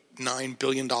 $1.9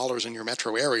 billion in your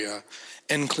metro area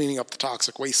and cleaning up the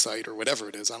toxic waste site or whatever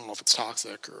it is, I don't know if it's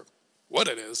toxic or what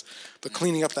it is, but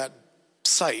cleaning up that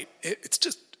site, it's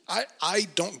just, I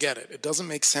don't get it. It doesn't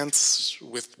make sense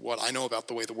with what I know about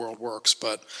the way the world works,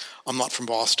 but I'm not from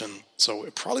Boston, so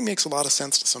it probably makes a lot of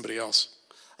sense to somebody else.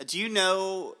 Do you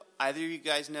either of you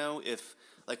guys know if,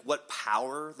 like, what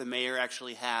power the mayor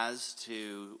actually has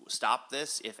to stop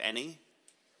this, if any?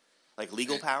 Like,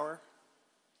 legal power?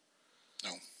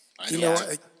 No.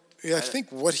 I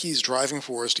think what he's driving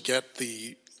for is to get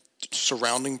the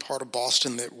surrounding part of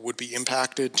Boston that would be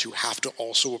impacted to have to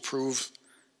also approve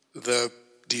the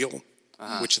deal,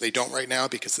 which they don't right now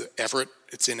because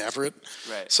it's in Everett.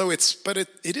 Right. So it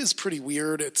is pretty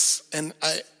weird.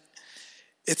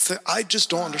 I just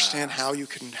don't understand how you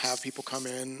can have people come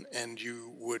in and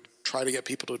you would try to get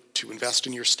people to invest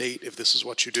in your state if this is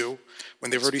what you do,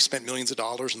 when they've already spent millions of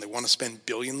dollars and they want to spend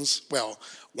billions,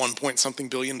 $1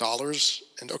 billion,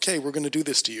 and okay, we're going to do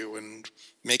this to you and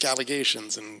make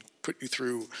allegations and put you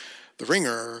through the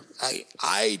ringer.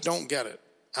 I don't get it.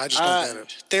 I just don't get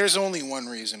it. There's only one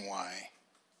reason why.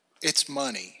 It's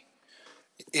money.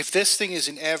 if this thing is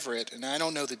in Everett, and I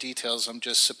don't know the details, I'm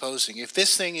just supposing, if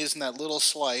this thing is in that little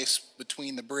slice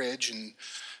between the bridge and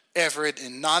Everett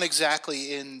and not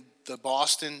exactly in the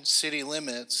Boston city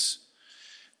limits,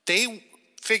 they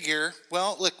figure,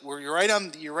 well, look, you're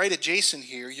right adjacent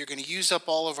here. You're going to use up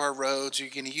all of our roads. You're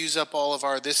going to use up all of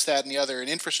our this, that, and the other in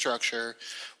infrastructure.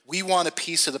 We want a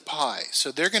piece of the pie.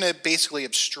 So they're going to basically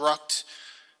obstruct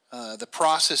the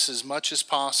process as much as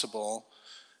possible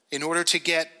in order to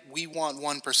get, we want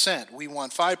 1%, we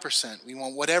want 5%, we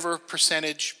want whatever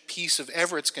percentage piece of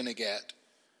Everett's going to get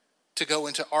to go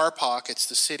into our pockets,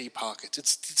 the city pockets.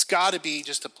 It's got to be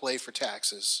just a play for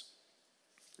taxes.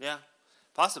 Yeah,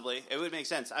 possibly. It would make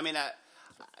sense. I mean,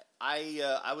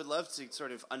 I would love to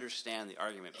sort of understand the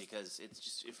argument, because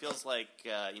it feels like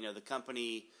the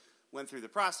company went through the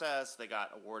process. They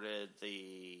got awarded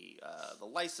the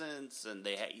license, and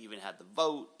they even had the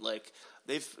vote. Like,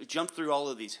 they've jumped through all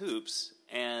of these hoops,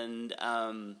 and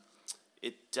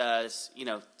it does,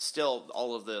 still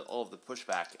all of the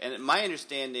pushback. And my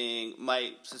understanding,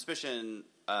 my suspicion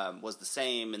was the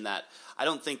same, in that I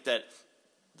don't think that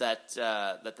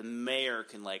the mayor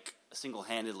can, like,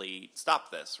 single-handedly stop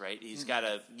this, right? He's got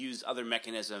to use other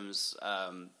mechanisms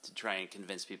to try and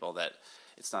convince people that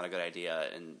it's not a good idea,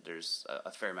 and there's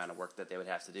a fair amount of work that they would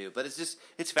have to do. But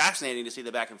it's fascinating to see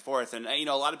the back and forth. And,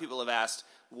 a lot of people have asked,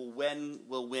 well, when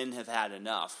will Wynn have had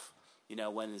enough?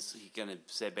 When is he going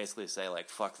to basically say, like,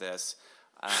 fuck this,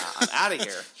 I'm out of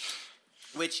here?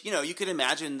 Which, you could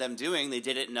imagine them doing. They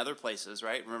did it in other places,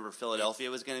 right? Remember, Philadelphia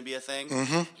was going to be a thing.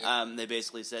 Mm-hmm. They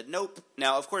basically said, nope.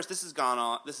 Now, of course, this has gone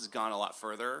a lot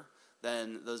further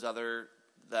than those other,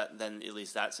 than at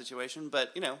least that situation.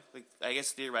 But, I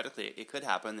guess theoretically it could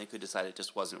happen. They could decide it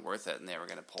just wasn't worth it, and they were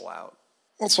going to pull out.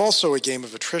 Well, it's also a game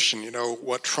of attrition.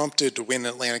 What Trump did to Wynn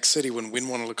Atlantic City when Wynn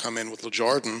wanted to come in with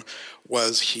LeJardin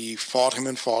was he fought him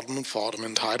and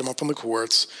tied him up in the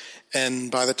courts.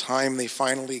 And by the time they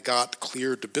finally got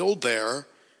cleared to build there,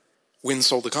 Wynn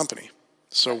sold the company.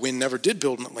 So Wynn never did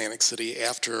build in Atlantic City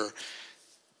after,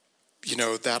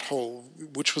 that whole,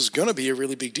 which was going to be a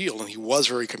really big deal. And he was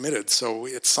very committed. So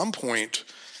at some point,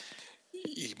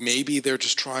 maybe they're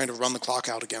just trying to run the clock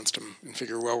out against him and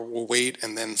figure, well, we'll wait,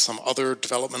 and then some other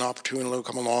development opportunity will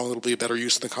come along. It'll be a better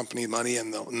use of the company money,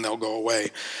 and they'll go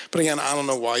away. But again, I don't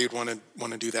know why you'd want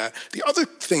to do that. The other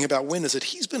thing about Wynn is that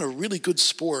he's been a really good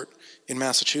sport in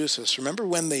Massachusetts. Remember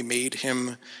when they made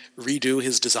him redo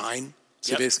his design?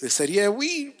 So basically they said, yeah,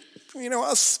 we,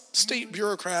 us state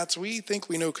bureaucrats, we think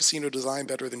we know casino design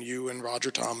better than you and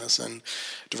Roger Thomas and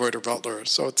DeRuyter Butler.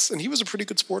 And he was a pretty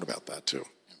good sport about that too.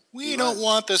 We don't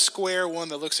want the square one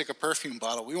that looks like a perfume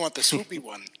bottle. We want the swoopy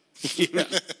one. Yeah.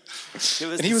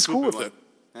 And he was cool with it.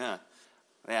 Yeah.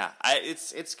 Yeah.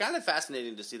 It's kind of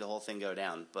fascinating to see the whole thing go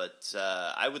down, but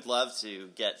I would love to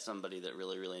get somebody that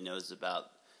really, really knows about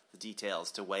the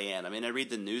details to weigh in. I mean, I read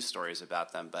the news stories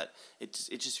about them, but it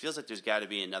just feels like there's got to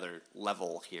be another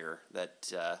level here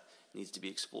that needs to be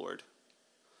explored.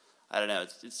 I don't know.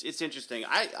 It's interesting.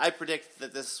 I predict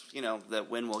that that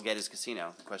Wynn will get his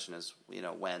casino. The question is,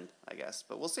 when, I guess.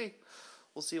 But we'll see.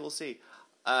 We'll see.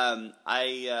 In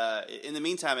the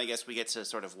meantime, I guess we get to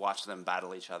sort of watch them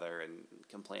battle each other and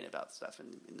complain about stuff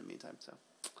in the meantime. So,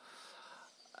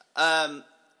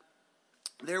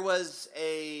 there was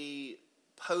a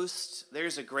post.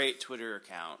 There's a great Twitter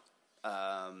account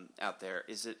out there.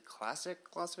 Is it Classic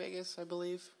Las Vegas, I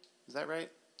believe? Is that right,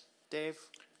 Dave?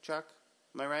 Chuck?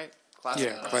 Am I right?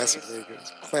 Classic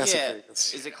Vegas.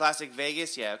 Vegas. Is it Classic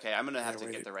Vegas? Yeah, okay. I'm going to have to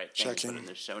get the right thing to put in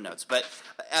the show notes. But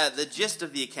the gist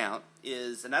of the account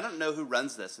is, and I don't know who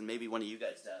runs this, and maybe one of you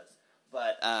guys does,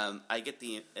 but I get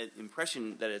the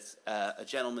impression that it's a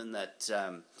gentleman that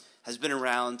has been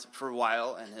around for a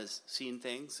while and has seen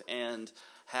things and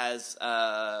has,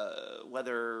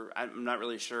 whether, I'm not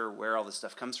really sure where all this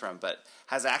stuff comes from, but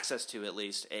has access to at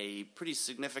least a pretty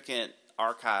significant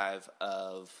archive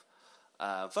of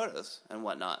photos and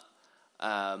whatnot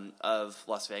of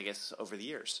Las Vegas over the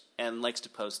years, and likes to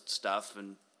post stuff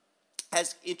and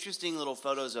has interesting little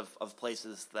photos of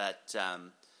places that,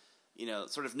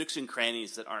 sort of nooks and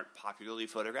crannies that aren't popularly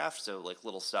photographed, so like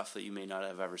little stuff that you may not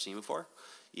have ever seen before,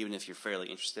 even if you're fairly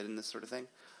interested in this sort of thing.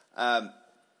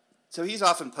 So he's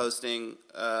often posting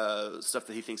stuff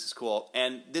that he thinks is cool,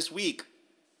 and this week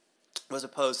was a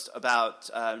post about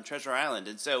Treasure Island.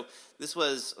 And so this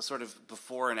was a sort of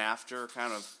before and after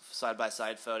kind of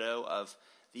side-by-side photo of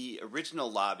the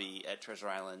original lobby at Treasure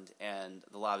Island and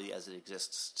the lobby as it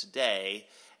exists today.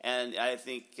 And I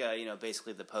think,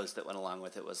 basically the post that went along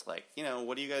with it was like,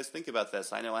 what do you guys think about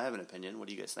this? I know I have an opinion. What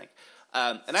do you guys think?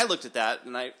 And I looked at that,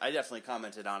 and I definitely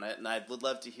commented on it, and I would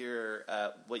love to hear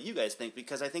what you guys think,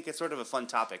 because I think it's sort of a fun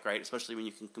topic, right? Especially when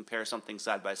you can compare something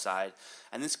side by side.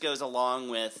 And this goes along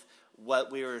with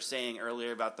what we were saying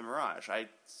earlier about the Mirage. I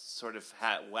sort of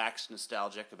waxed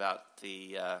nostalgic about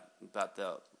the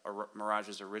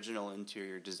Mirage's original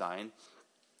interior design.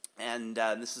 And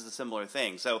this is a similar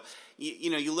thing. So,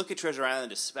 you look at Treasure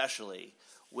Island especially,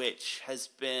 which has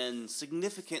been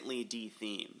significantly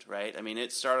de-themed, right? I mean,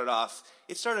 it started off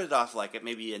like at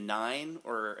maybe a 9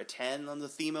 or a 10 on the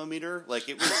themometer. Like,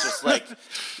 it was just like,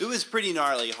 it was pretty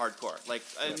gnarly hardcore. Like,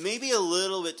 maybe a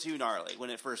little bit too gnarly when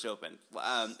it first opened.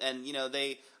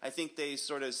 I think they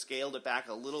sort of scaled it back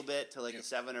a little bit to like a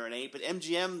 7 or an 8. But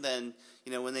MGM then,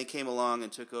 when they came along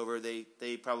and took over,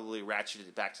 they probably ratcheted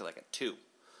it back to like a 2.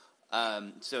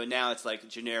 So now it's like a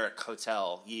generic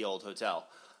hotel, ye old hotel.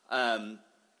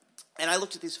 And I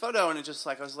looked at these photos and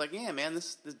I was like, yeah, man,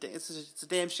 it's a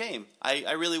damn shame.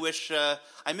 I really wish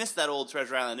I missed that old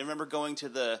Treasure Island. I remember going to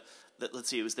there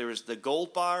was the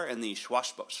Gold Bar and the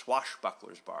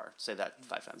Swashbucklers Bar. Say that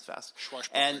 5 times fast.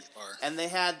 Swashbucklers Bar. And they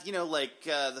had,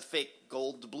 the fake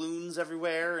gold doubloons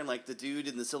everywhere, and like the dude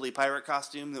in the silly pirate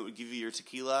costume that would give you your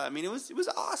tequila. I mean, it was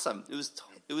awesome.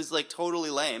 It was like totally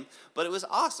lame, but it was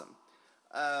awesome.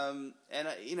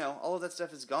 All of that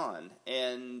stuff is gone,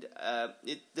 and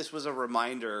this was a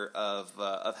reminder of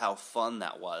how fun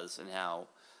that was, and how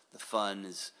the fun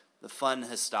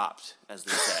has stopped, as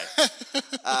they say.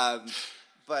 I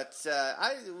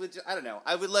don't know.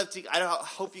 I would love to. I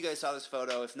hope you guys saw this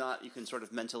photo. If not, you can sort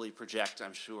of mentally project,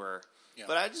 I'm sure. Yeah.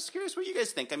 But I'm just curious what you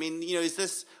guys think. I mean, is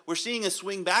this, we're seeing a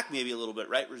swing back maybe a little bit,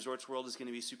 right? Resorts World is going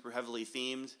to be super heavily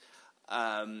themed.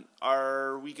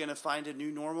 Are we going to find a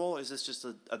new normal? Is this just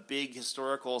a big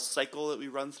historical cycle that we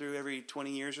run through every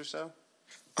 20 years or so?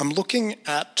 I'm looking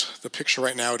at the picture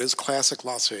right now. It is Classic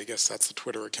Las Vegas. That's the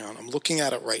Twitter account. I'm looking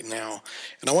at it right now.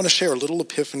 And I want to share a little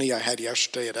epiphany I had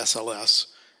yesterday at SLS.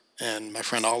 And my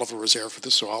friend Oliver was there for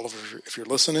this. So Oliver, if you're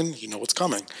listening, you know what's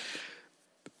coming.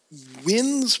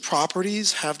 Wynn's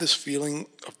properties have this feeling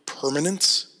of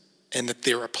permanence, and that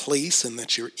they're a place and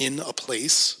that you're in a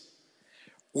place.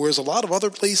 Whereas a lot of other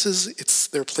places,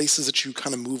 they're places that you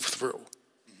kind of move through.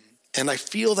 Mm-hmm. And I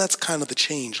feel that's kind of the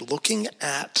change. Looking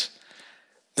at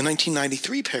the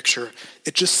 1993 picture,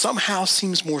 it just somehow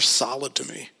seems more solid to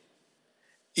me.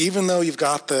 Even though you've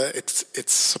got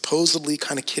it's supposedly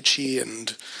kind of kitschy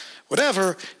and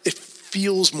whatever, it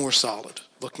feels more solid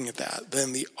looking at that.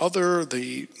 Then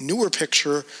the newer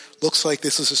picture looks like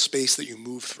this is a space that you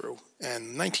move through.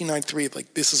 And 1993,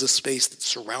 like this is a space that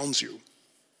surrounds you.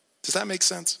 Does that make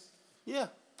sense? Yeah,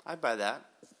 I buy that.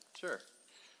 Sure.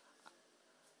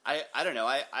 I don't know.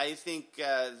 I think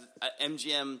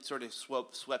MGM sort of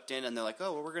swept in, and they're like,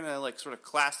 oh, well, we're gonna like sort of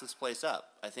class this place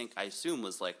up. I assume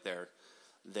was like their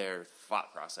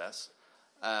thought process.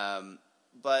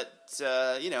 But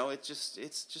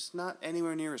it's just not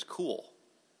anywhere near as cool.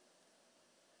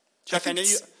 Chuck, I know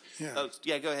you. Yeah. Oh,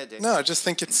 yeah. Go ahead, Dave. No, I just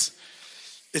think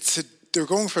they're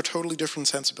going for a totally different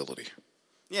sensibility.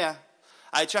 Yeah.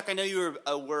 Chuck, I know you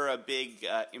were a big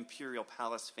Imperial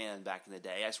Palace fan back in the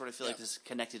day. I sort of feel like this is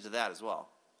connected to that as well.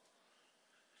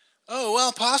 Oh,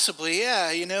 well, possibly, yeah.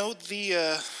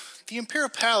 The Imperial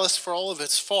Palace, for all of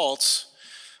its faults,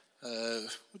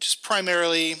 which is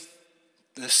primarily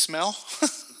the smell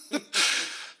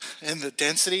and the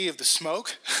density of the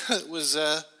smoke, was,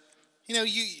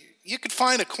 you could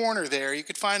find a corner there. You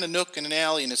could find a nook and an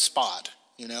alley and a spot.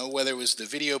 Whether it was the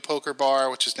video poker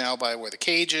bar, which is now by where the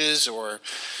cage is, or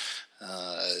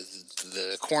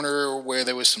the corner where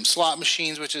there was some slot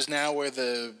machines, which is now where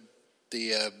the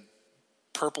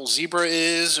purple zebra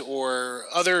is, or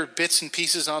other bits and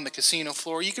pieces on the casino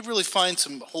floor. You could really find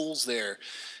some holes there.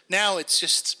 Now it's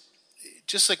just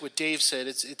like what Dave said.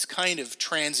 It's kind of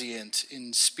transient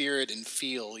in spirit and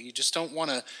feel. You just don't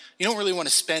really want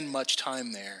to spend much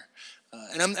time there.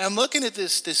 And I'm looking at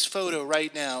this photo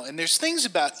right now, and there's things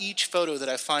about each photo that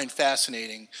I find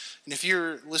fascinating. And if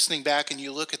you're listening back and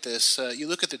you look at this, you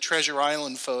look at the Treasure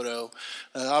Island photo.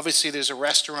 Obviously, there's a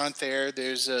restaurant there.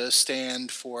 There's a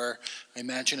stand for, I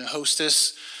imagine, a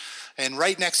hostess. And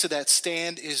right next to that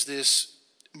stand is this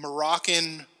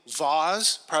Moroccan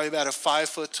vase, probably about a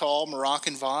 5-foot-tall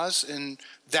Moroccan vase. And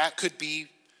that could be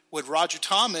what Roger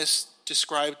Thomas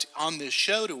described on this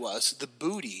show to us, the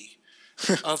booty.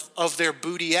 of their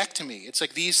bootyectomy. It's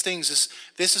like these things,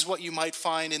 this is what you might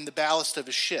find in the ballast of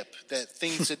a ship, that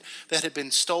things that had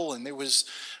been stolen. There was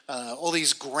all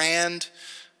these grand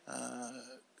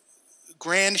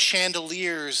grand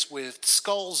chandeliers with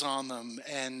skulls on them,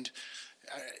 and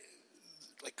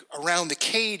like around the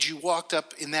cage you walked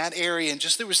up in that area, and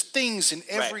just there was things in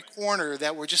every corner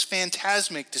that were just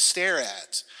phantasmic to stare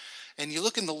at. And you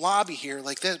look in the lobby here,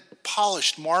 like that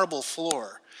polished marble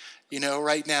floor,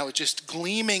 right now it's just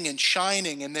gleaming and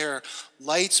shining, and there are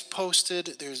lights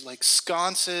posted, there's like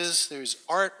sconces, there's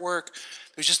artwork,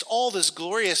 there's just all this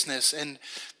gloriousness, and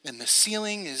the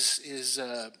ceiling is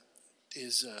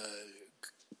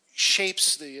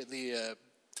shapes the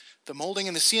molding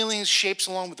in the ceiling shapes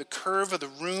along with the curve of the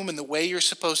room and the way you're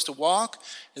supposed to walk.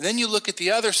 And then you look at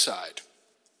the other side.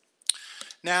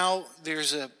 Now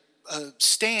there's a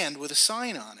stand with a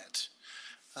sign on it.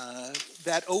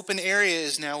 That open area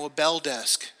is now a bell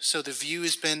desk. So the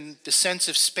sense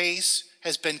of space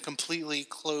has been completely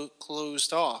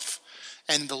closed off.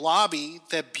 And the lobby,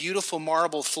 that beautiful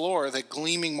marble floor, that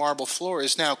gleaming marble floor,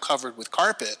 is now covered with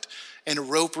carpet and a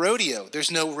rope rodeo. There's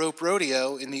no rope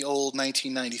rodeo in the old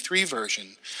 1993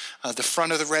 version. The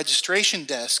front of the registration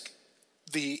desk,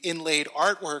 the inlaid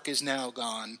artwork is now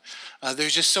gone.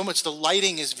 There's just so much. The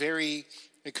lighting is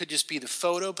it could just be the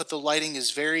photo, but the lighting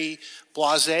is very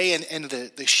blasé, and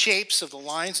the shapes of the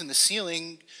lines in the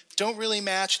ceiling don't really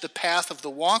match the path of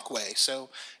the walkway. So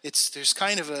there's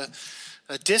kind of a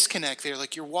disconnect there,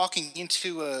 like you're walking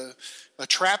into a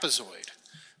trapezoid.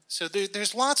 So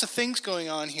there's lots of things going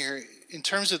on here in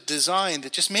terms of design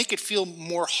that just make it feel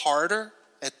more harder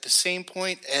at the same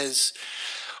point as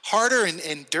harder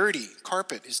and dirty.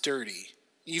 Carpet is dirty.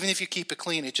 Even if you keep it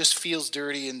clean, it just feels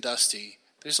dirty and dusty.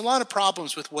 There's a lot of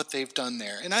problems with what they've done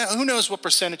there. And who knows what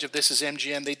percentage of this is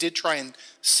MGM. They did try and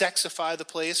sexify the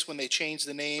place when they changed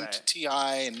the name to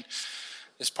TI and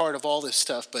as part of all this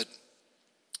stuff. But,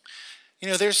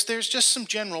 there's just some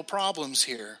general problems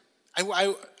here.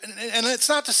 And it's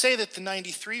not to say that the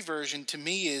 93 version to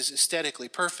me is aesthetically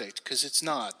perfect, because it's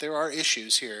not. There are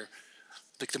issues here.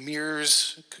 Like the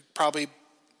mirrors could probably,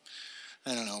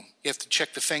 I don't know, you have to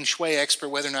check the feng shui expert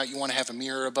whether or not you want to have a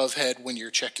mirror above head when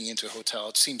you're checking into a hotel.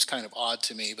 It seems kind of odd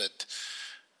to me, but,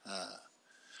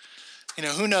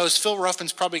 who knows? Phil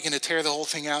Ruffin's probably going to tear the whole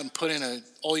thing out and put in a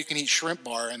all-you-can-eat shrimp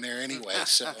bar in there anyway,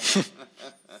 so...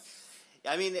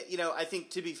 I mean, I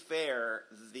think to be fair,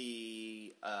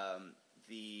 the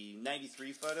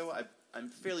 93 photo, I'm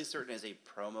fairly certain is a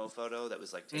promo photo that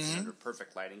was like taken under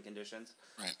perfect lighting conditions.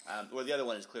 Right. Or the other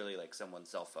one is clearly like someone's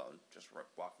cell phone just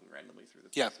walking randomly through the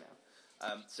place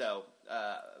now. So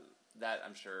that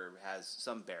I'm sure has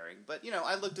some bearing. But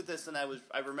I looked at this and I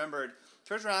remembered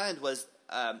Treasure Island was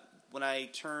when I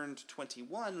turned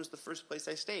 21 was the first place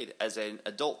I stayed as an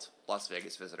adult Las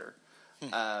Vegas visitor.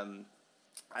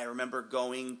 I remember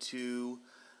going to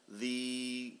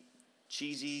the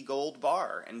cheesy gold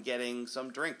bar and getting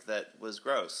some drink that was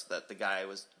gross that the guy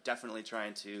was definitely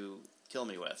trying to kill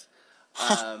me with.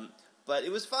 But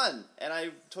it was fun, and I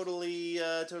totally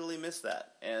missed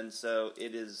that. And so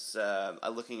it is.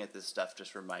 Looking at this stuff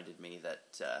just reminded me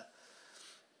that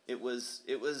it was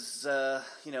was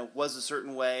a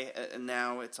certain way, and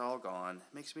now it's all gone.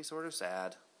 It makes me sort of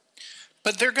sad.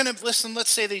 But they're going to, listen,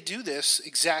 let's say they do this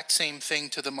exact same thing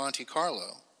to the Monte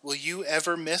Carlo. Will you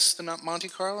ever miss the Monte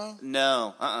Carlo?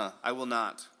 No, I will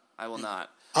not. I will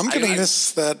not. I'm going to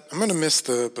miss that. I'm going to miss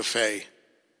the buffet.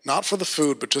 Not for the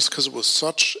food, but just because it was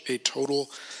such a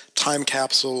total time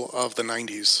capsule of the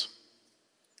 90s.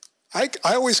 I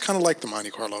always kind of liked the Monte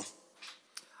Carlo.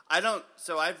 I thought,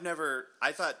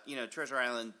 Treasure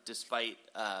Island, despite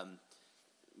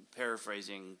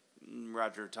paraphrasing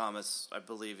Roger Thomas, I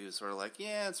believe he was sort of like,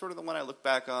 yeah, it's sort of the one I look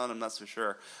back on. I'm not so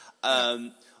sure.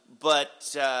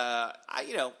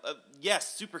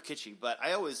 Yes, super kitschy, but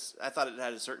I thought it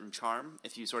had a certain charm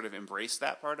if you sort of embrace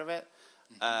that part of it.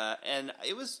 And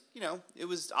it was, it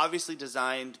was obviously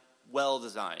well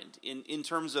designed in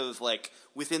terms of like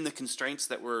within the constraints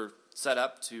that were set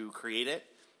up to create it.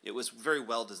 It was very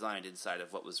well designed inside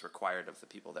of what was required of the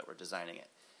people that were designing it.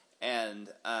 And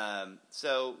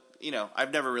so,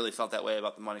 I've never really felt that way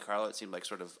about the Monte Carlo. It seemed like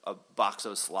sort of a box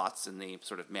of slots in the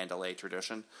sort of Mandalay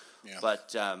tradition. Yeah.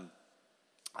 But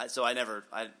I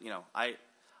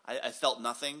felt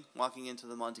nothing walking into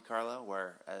the Monte Carlo,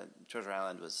 where Treasure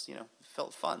Island was,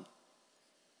 felt fun.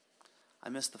 I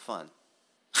missed the fun.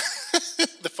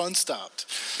 The fun stopped.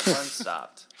 Fun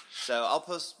stopped. So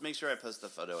make sure I post the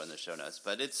photo in the show notes.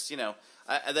 But it's,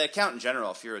 the account in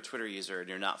general, if you're a Twitter user and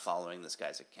you're not following this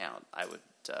guy's account, I would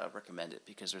recommend it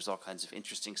because there's all kinds of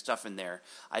interesting stuff in there.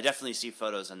 I definitely see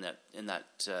photos in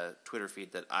that Twitter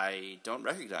feed that I don't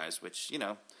recognize, which,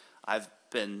 I've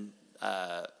been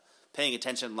paying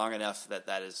attention long enough that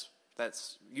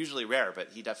that's usually rare, but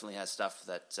he definitely has stuff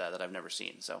that I've never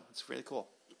seen. So it's really cool.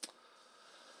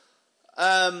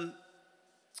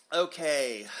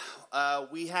 Okay.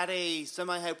 We had a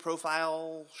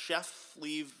semi-high-profile chef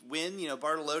leave Wynn.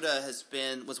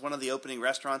 Bartolotta was one of the opening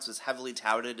restaurants, was heavily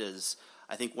touted as,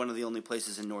 I think, one of the only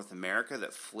places in North America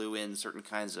that flew in certain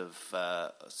kinds of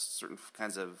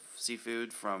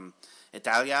seafood from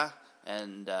Italia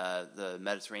and the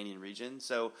Mediterranean region.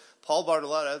 So Paul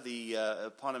Bartolotta, the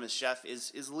eponymous chef,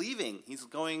 is leaving. He's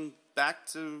going back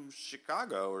to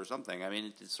Chicago or something. I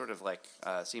mean, it's sort of like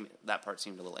that part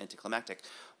seemed a little anticlimactic,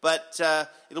 but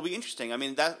it'll be interesting. I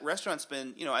mean, that restaurant's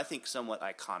been, I think, somewhat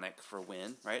iconic for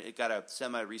Wynn, right? It got a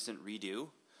semi-recent redo,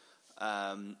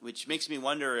 which makes me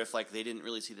wonder if they didn't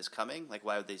really see this coming.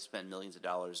 Why would they spend millions of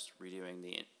dollars redoing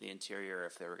the interior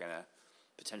if they were going to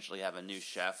potentially have a new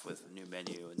chef with a new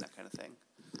menu and that kind of thing?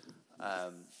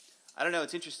 I don't know.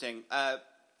 It's interesting.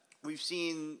 We've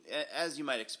seen, as you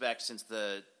might expect, since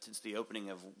the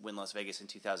opening of Wynn Las Vegas in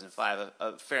 2005,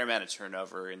 a fair amount of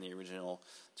turnover in the original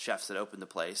chefs that opened the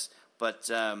place. But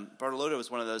Bartolotta was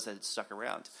one of those that had stuck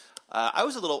around. I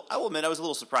will admit, I was a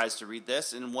little surprised to read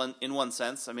this in one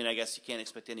sense. I mean, I guess you can't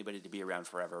expect anybody to be around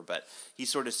forever, but he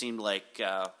sort of seemed like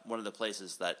one of the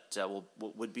places that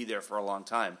would be there for a long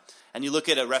time. And you look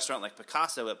at a restaurant like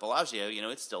Picasso at Bellagio,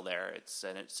 it's still there.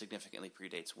 And it significantly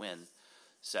predates Wynn.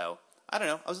 So I don't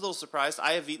know. I was a little surprised.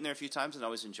 I have eaten there a few times and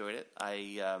always enjoyed it.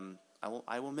 I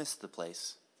will miss the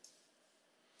place.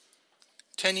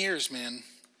 10 years, man.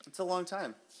 It's a long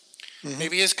time. Mm-hmm.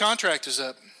 Maybe his contract is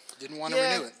up. Didn't want to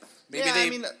renew it. Maybe they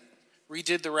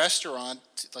redid the restaurant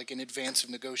in advance of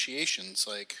negotiations.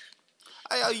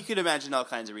 You could imagine all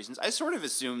kinds of reasons. I sort of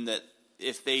assumed that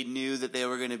if they knew that they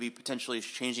were going to be potentially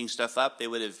changing stuff up, they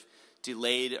would have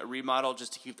delayed a remodel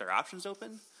just to keep their options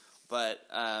open. But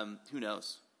who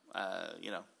knows?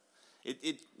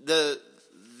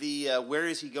 The where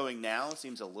is he going now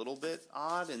seems a little bit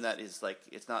odd, and that is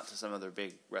it's not to some other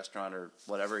big restaurant or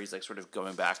whatever. He's sort of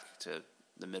going back to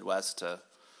the Midwest to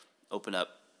open up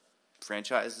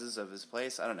franchises of his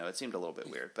place. I don't know. It seemed a little bit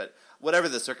weird, but whatever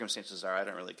the circumstances are, I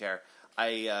don't really care.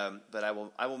 But I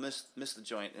will miss the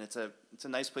joint, and it's a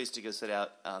nice place to go sit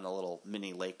out on the little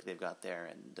mini lake they've got there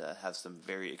and have some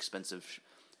very expensive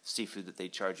seafood that they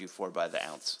charge you for by the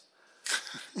ounce.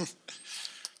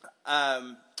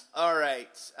 All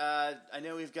right. I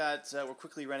know we're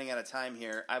quickly running out of time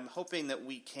here. I'm hoping that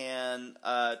we can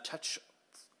touch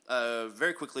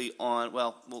very quickly on,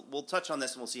 we'll touch on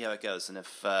this and we'll see how it goes. And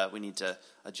if we need to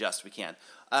adjust, we can.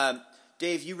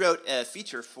 Dave, you wrote a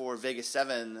feature for Vegas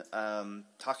 7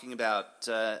 talking about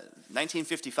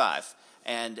 1955.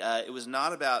 And it was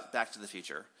not about Back to the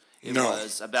Future. It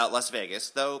was about Las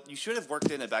Vegas, though you should have worked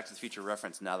in a Back to the Future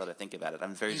reference now that I think about it.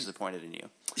 I'm very disappointed in you.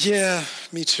 Yeah,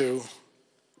 me too.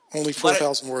 Only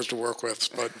 4,000 words to work with,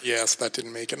 but yes, that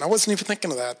didn't make it. And I wasn't even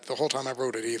thinking of that the whole time I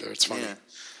wrote it either. It's funny. Yeah.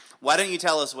 Why don't you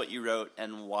tell us what you wrote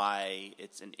and why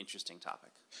it's an interesting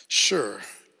topic? Sure.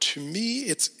 To me,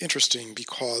 it's interesting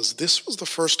because this was the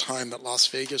first time that Las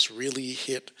Vegas really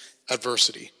hit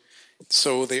adversity.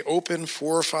 So they opened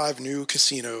 4 or 5 new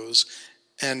casinos,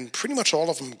 and pretty much all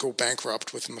of them go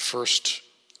bankrupt within the first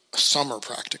summer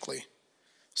practically.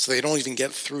 So they don't even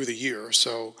get through the year.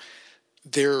 So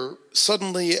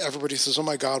suddenly everybody says, oh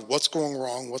my God, what's going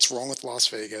wrong? What's wrong with Las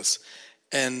Vegas?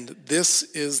 And this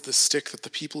is the stick that the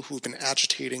people who've been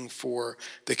agitating for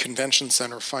the convention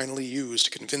center finally use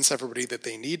to convince everybody that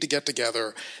they need to get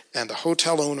together, and the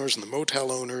hotel owners and the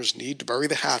motel owners need to bury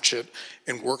the hatchet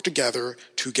and work together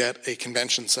to get a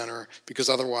convention center, because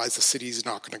otherwise the city's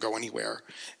not going to go anywhere.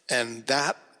 And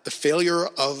the failure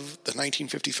of the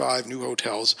 1955 new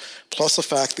hotels, plus the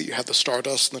fact that you had the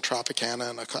Stardust and the Tropicana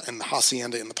and the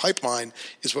Hacienda in the pipeline,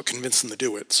 is what convinced them to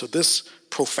do it. So this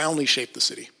profoundly shaped the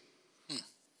city.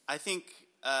 I think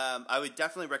I would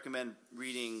definitely recommend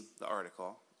reading the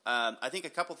article. I think I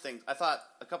thought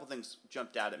a couple things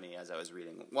jumped out at me as I was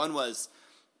reading. One was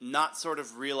not sort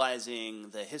of realizing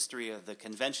the history of the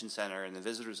convention center and the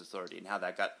Visitors Authority and how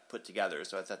that got put together.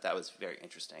 So I thought that was very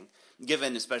interesting,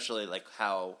 given especially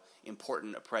how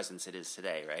important a presence it is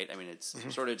today, right? I mean, it's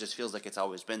sort of just feels like it's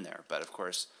always been there, but of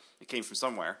course it came from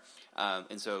somewhere.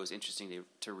 And so it was interesting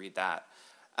to read that.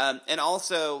 And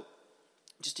also,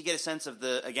 just to get a sense of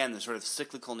the sort of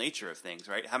cyclical nature of things,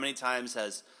 right? How many times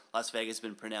has Las Vegas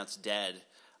been pronounced dead?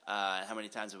 How many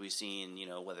times have we seen,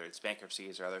 whether it's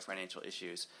bankruptcies or other financial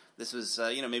issues? This was,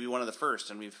 maybe one of the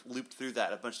first, and we've looped through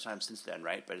that a bunch of times since then,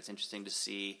 right? But it's interesting to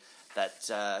see that,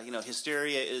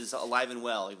 hysteria is alive and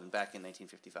well even back in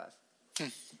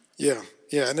 1955. Yeah,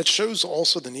 and it shows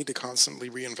also the need to constantly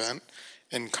reinvent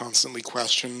and constantly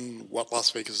question what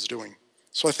Las Vegas is doing.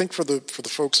 So I think for the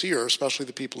folks here, especially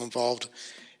the people involved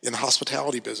in the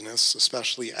hospitality business,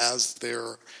 especially as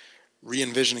they're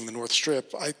re-envisioning the North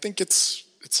Strip, I think it's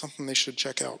something they should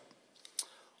check out.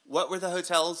 What were the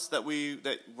hotels that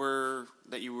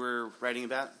you were writing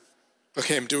about?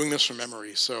 Okay, I'm doing this from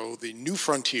memory. So the New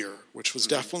Frontier, which was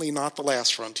definitely not the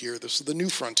last frontier, this is the New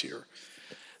Frontier.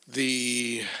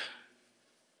 The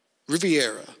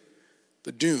Riviera,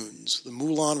 the Dunes, the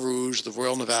Moulin Rouge, the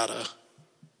Royal Nevada,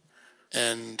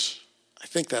 and I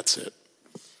think that's it.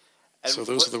 And so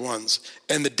those are the ones.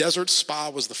 And the Desert Spa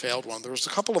was the failed one. There was a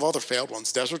couple of other failed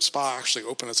ones. Desert Spa actually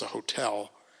opened as a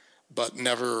hotel, but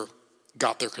never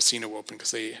got their casino open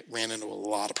because they ran into a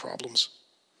lot of problems.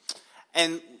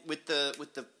 And with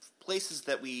the places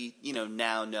that we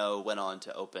now know went on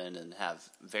to open and have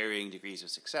varying degrees of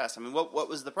success, I mean, what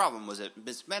was the problem? Was it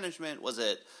mismanagement? Was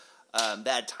it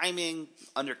bad timing?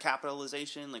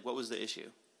 Undercapitalization? Like, what was the issue?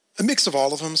 A mix of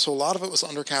all of them. So a lot of it was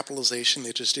undercapitalization.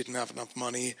 They just didn't have enough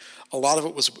money. A lot of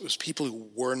it was people who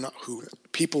were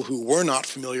not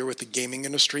familiar with the gaming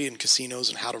industry and casinos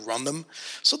and how to run them.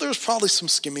 So there was probably some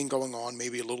skimming going on,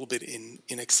 maybe a little bit in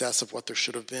excess of what there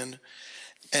should have been.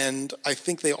 And I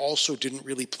think they also didn't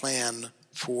really plan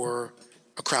for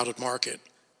a crowded market.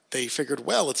 They figured,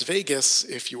 well, it's Vegas.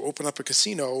 If you open up a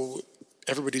casino,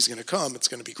 everybody's going to come. It's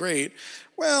going to be great.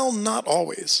 Well, not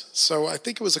always. So I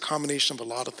think it was a combination of a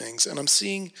lot of things. And I'm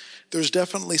seeing there's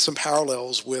definitely some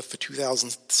parallels with the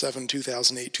 2007,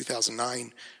 2008,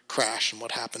 2009 crash and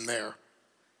what happened there.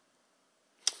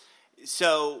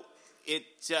 So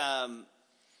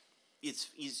you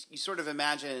sort of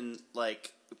imagine,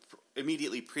 like,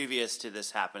 immediately previous to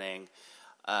this happening,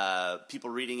 people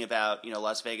reading about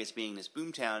Las Vegas being this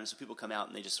boomtown, so people come out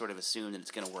and they just sort of assume that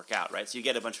it's going to work out, right? So you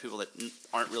get a bunch of people that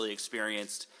aren't really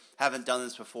experienced, haven't done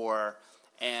this before,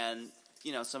 and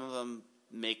some of them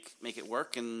make it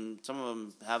work, and some of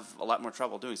them have a lot more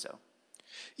trouble doing so.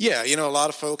 Yeah, a lot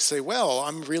of folks say, well,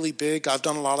 I'm really big. I've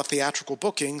done a lot of theatrical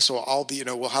booking, so I'll be,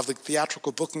 we'll have the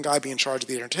theatrical booking guy be in charge of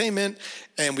the entertainment,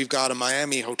 and we've got a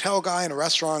Miami hotel guy and a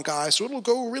restaurant guy, so it'll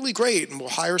go really great, and we'll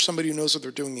hire somebody who knows what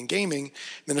they're doing in gaming. And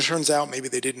then it turns out maybe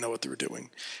they didn't know what they were doing.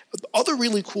 But the other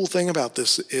really cool thing about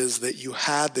this is that you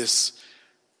had this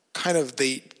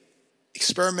they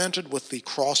experimented with the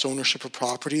cross-ownership of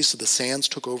properties, so the Sands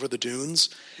took over the Dunes,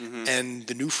 and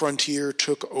the New Frontier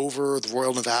took over the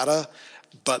Royal Nevada,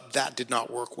 but that did not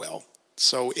work well.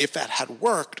 So if that had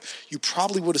worked, you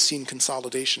probably would have seen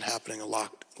consolidation happening a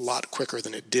lot quicker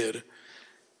than it did.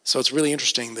 So it's really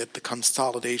interesting that the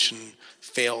consolidation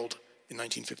failed in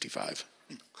 1955.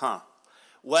 Huh.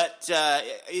 What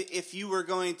if you were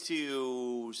going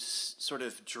to sort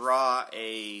of draw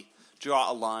a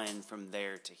line from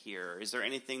there to here? Is there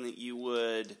anything that you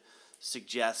would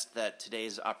suggest that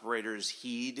today's operators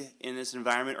heed in this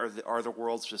environment, or are the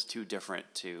worlds just too different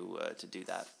to do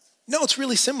that? No, it's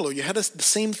really similar. You had the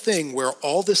same thing where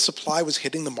all this supply was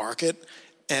hitting the market,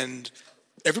 and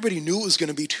everybody knew it was going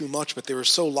to be too much, but they were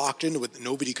so locked into it that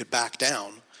nobody could back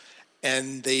down,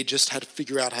 and they just had to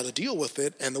figure out how to deal with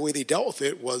it. And the way they dealt with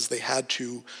it was they had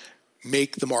to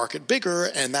make the market bigger,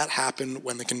 and that happened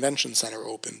when the convention center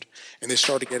opened, and they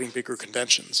started getting bigger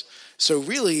conventions. So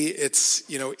really, it's,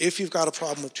 if you've got a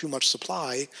problem with too much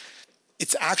supply,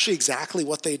 it's actually exactly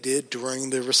what they did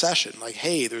during the recession. Like,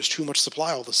 hey, there's too much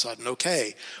supply all of a sudden.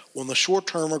 Okay, well, in the short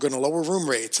term, we're going to lower room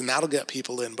rates, and that'll get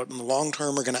people in, but in the long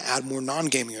term, we're going to add more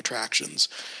non-gaming attractions.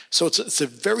 So it's a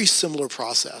very similar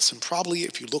process, and probably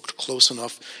if you looked close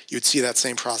enough, you'd see that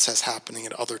same process happening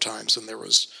at other times when there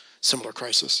was similar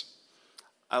crisis.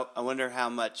 I wonder how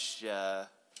much. I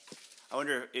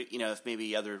wonder, if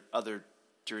maybe other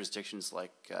jurisdictions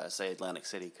like, say, Atlantic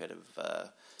City could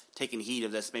have taken heed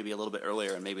of this maybe a little bit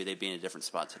earlier, and maybe they'd be in a different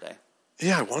spot today.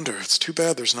 Yeah, I wonder. It's too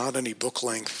bad there's not any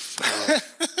book-length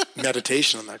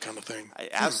meditation on that kind of thing.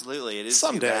 Absolutely, it is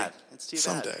Someday. too bad. It's too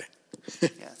Someday.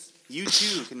 bad. Yes, you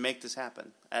too can make this happen,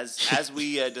 as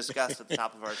we discussed at the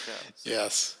top of our show. So.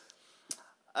 Yes.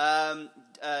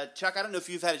 Chuck, I don't know if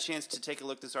you've had a chance to take a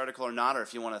look at this article or not, or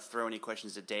if you want to throw any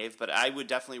questions at Dave, but I would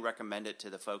definitely recommend it to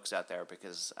the folks out there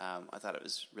because I thought it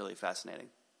was really fascinating.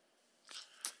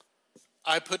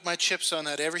 I put my chips on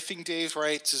that. Everything Dave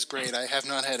writes is great. I have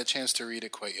not had a chance to read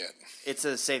it quite yet. It's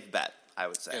a safe bet, I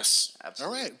would say. Yes.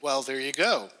 Absolutely. All right. Well, there you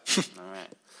go. All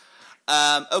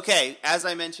right. Okay, as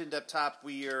I mentioned up top,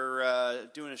 we are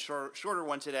doing a shorter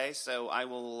one today, so I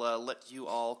will let you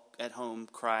all at home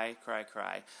cry.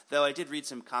 Though I did read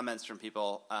some comments from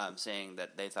people saying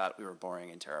that they thought we were boring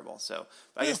and terrible. So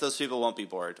I guess those people won't be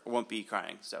bored or won't be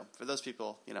crying. So for those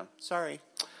people, sorry.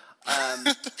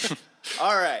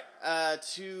 All right.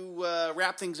 To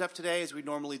wrap things up today, as we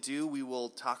normally do, we will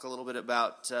talk a little bit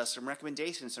about some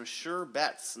recommendations, some sure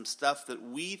bets, some stuff that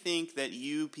we think that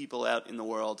you people out in the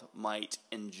world might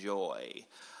enjoy.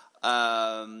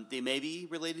 They may be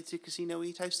related to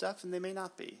casino-y type stuff, and they may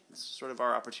not be. It's sort of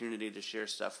our opportunity to share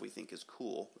stuff we think is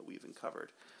cool that we've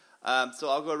uncovered. So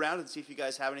I'll go around and see if you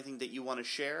guys have anything that you want to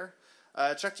share.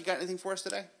 Chuck, you got anything for us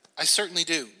today? I certainly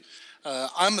do.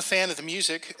 I'm a fan of the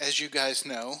music, as you guys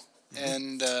know,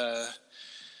 and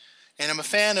I'm a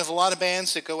fan of a lot of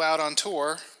bands that go out on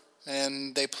tour,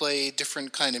 and they play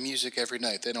different kind of music every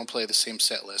night. They don't play the same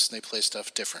set list, and they play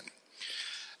stuff different.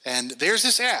 And there's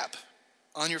this app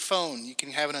on your phone. You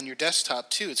can have it on your desktop,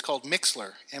 too. It's called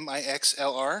Mixlr,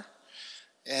 Mixlr.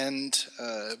 And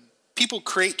people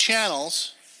create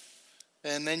channels,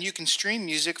 and then you can stream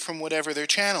music from whatever their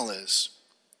channel is.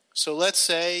 So let's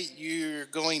say you're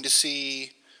going to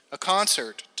see a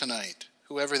concert tonight,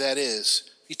 whoever that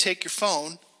is. You take your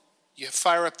phone, you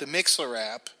fire up the Mixlr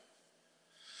app,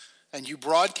 and you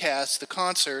broadcast the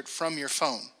concert from your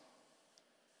phone.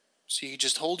 So you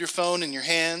just hold your phone in your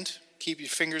hand, keep your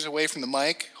fingers away from the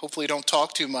mic, hopefully don't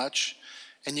talk too much,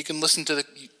 and you can listen to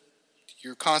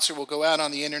your concert will go out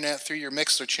on the internet through your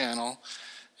Mixlr channel,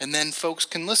 and then folks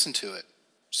can listen to it.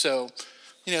 So,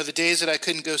 the days that I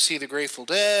couldn't go see the Grateful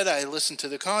Dead, I listened to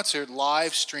the concert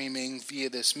live streaming via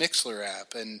this Mixlr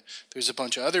app. And there's a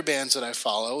bunch of other bands that I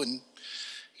follow, and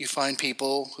you find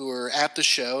people who are at the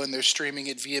show, and they're streaming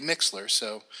it via Mixlr.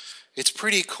 So it's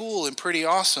pretty cool and pretty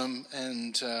awesome,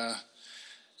 and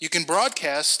you can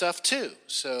broadcast stuff too.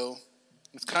 So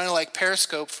it's kind of like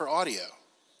Periscope for audio.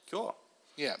 Cool.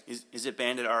 Yeah. Is it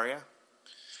Bandit Aria?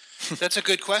 That's a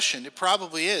good question. It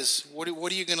probably is. What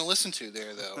are you going to listen to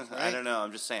there, though? Right? I don't know.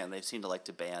 I'm just saying. They seem to like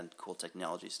to ban cool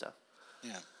technology stuff.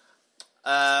 Yeah.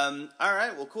 All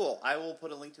right. Well, cool. I will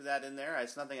put a link to that in there.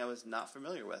 It's something I was not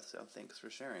familiar with, so thanks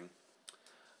for sharing.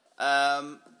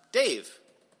 Dave,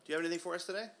 do you have anything for us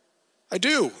today? I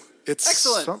do. It's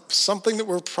excellent. Something that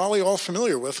we're probably all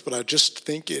familiar with, but I just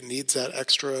think it needs that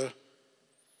extra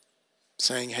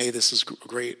saying, hey, this is a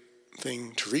great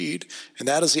thing to read, and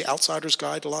that is The Outsider's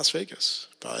Guide to Las Vegas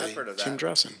by Tim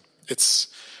Dressen.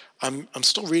 I'm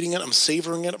still reading it. I'm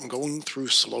savoring it. I'm going through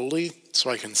slowly so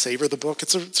I can savor the book.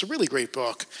 It's a really great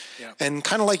book. Yeah. And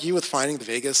kind of like you with finding the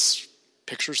Vegas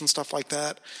pictures and stuff like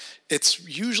that, it's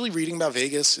usually reading about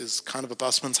Vegas is kind of a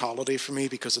busman's holiday for me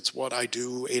because it's what I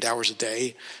do 8 hours a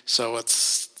day. So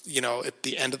it's, at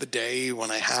the end of the day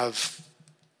when I have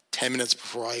 10 minutes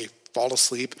before I fall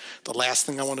asleep, the last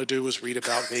thing I want to do is read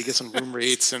about Vegas and room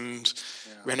rates and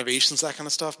renovations, that kind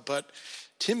of stuff. But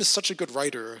Tim is such a good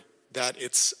writer that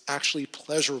it's actually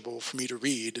pleasurable for me to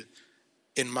read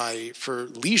for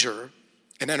leisure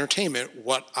and entertainment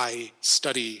what I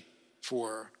study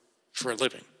for a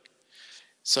living.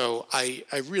 So I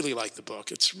really like the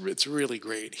book. It's really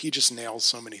great. He just nails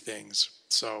so many things.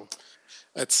 So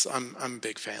I'm a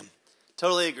big fan.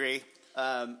 Totally agree.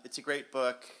 It's a great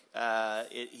book.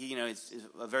 He's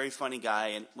a very funny guy,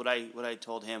 and what I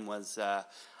told him was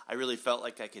I really felt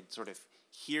like I could sort of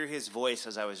hear his voice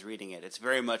as I was reading it. It's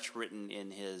very much written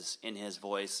in his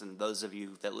voice, and those of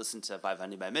you that listen to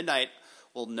 500 by Midnight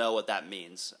will know what that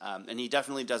means. And he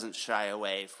definitely doesn't shy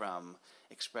away from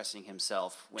expressing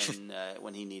himself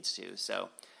when he needs to. So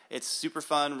it's super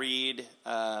fun read.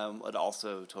 Would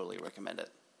also totally recommend it.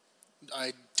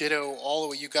 I ditto all of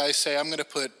what you guys say. I'm going to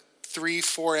put 3,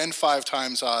 4, and 5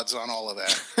 times odds on all of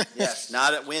that. Yes,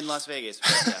 not at Wynn Las Vegas,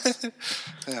 but yes.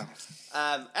 Yeah.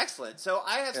 Excellent. So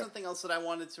I have something else that I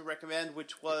wanted to recommend,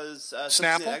 which was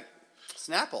Snapple.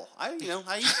 Snapple. I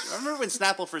remember when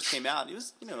Snapple first came out. It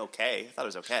was okay. I thought it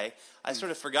was okay. I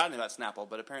sort of forgotten about Snapple,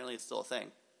 but apparently it's still a thing.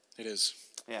 It is.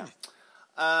 Yeah.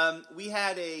 We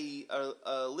had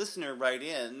a listener write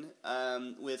in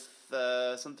with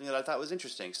something that I thought was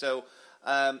interesting. So.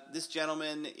 This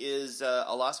gentleman is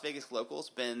a Las Vegas local. Has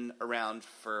been around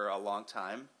for a long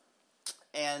time.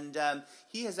 And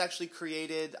he has actually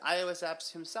created iOS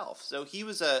apps himself. So he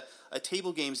was a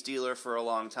table games dealer for a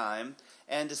long time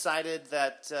and decided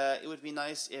that it would be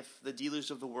nice if the dealers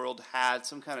of the world had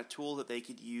some kind of tool that they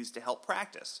could use to help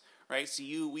practice, right? So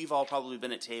we've all probably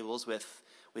been at tables with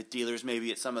dealers,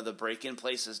 maybe at some of the break-in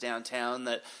places downtown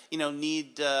that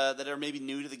need that are maybe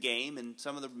new to the game, and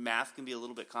some of the math can be a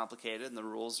little bit complicated, and the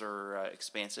rules are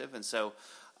expansive, and so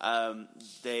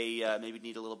they maybe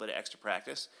need a little bit of extra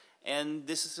practice. And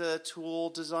this is a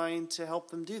tool designed to help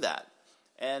them do that.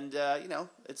 And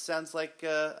it sounds like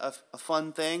a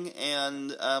fun thing,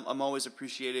 and I'm always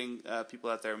appreciating people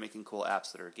out there making cool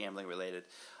apps that are gambling related.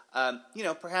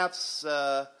 Perhaps.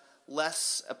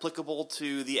 less applicable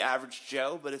to the average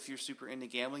Joe, but if you're super into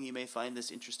gambling, you may find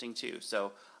this interesting too.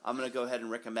 So I'm going to go ahead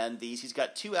and recommend these. He's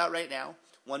got 2 out right now,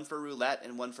 one for roulette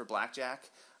and one for blackjack.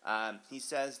 He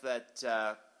says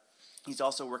that he's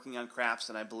also working on craps,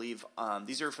 and I believe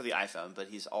these are for the iPhone, but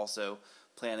he's also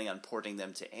planning on porting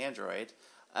them to Android.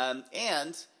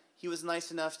 And he was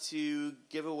nice enough to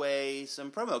give away some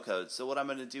promo codes. So what I'm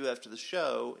going to do after the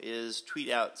show is tweet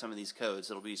out some of these codes.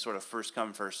 It'll be sort of first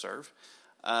come, first serve.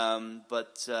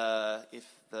 But if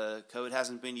the code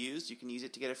hasn't been used, you can use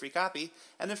it to get a free copy.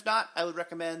 And if not, I would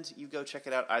recommend you go check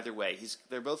it out either way.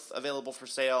 They're both available for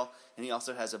sale, and he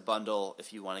also has a bundle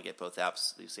if you want to get both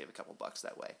apps. You save a couple bucks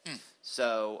that way.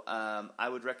 So I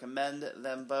would recommend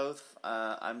them both.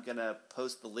 I'm going to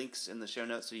post the links in the show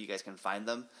notes so you guys can find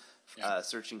them.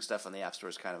 Searching stuff on the App Store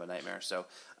is kind of a nightmare. So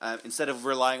instead of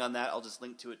relying on that, I'll just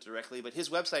link to it directly. But his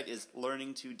website is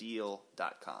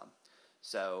learningtodeal.com.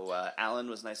 So Alan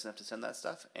was nice enough to send that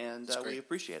stuff, and we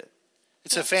appreciate it.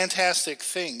 It's a fantastic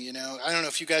thing, you know. I don't know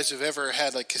if you guys have ever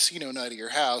had like casino night at your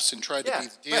house and tried to be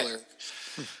the dealer.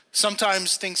 Right.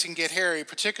 Sometimes things can get hairy,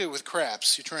 particularly with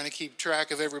craps. You're trying to keep track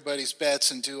of everybody's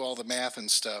bets and do all the math and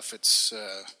stuff. It's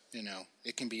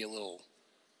it can be a little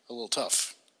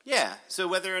tough. Yeah. So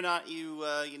whether or not you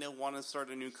want to start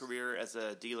a new career as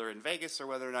a dealer in Vegas, or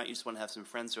whether or not you just want to have some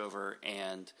friends over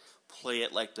and play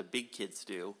it like the big kids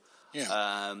do.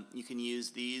 Yeah. You can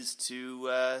use these to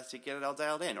get it all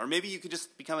dialed in. Or maybe you could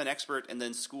just become an expert and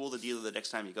then school the dealer the next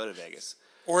time you go to Vegas.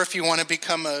 Or if you want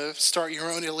to start your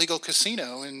own illegal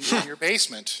casino in your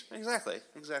basement. Exactly.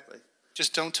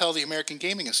 Just don't tell the American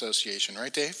Gaming Association,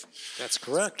 right, Dave? That's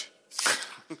correct.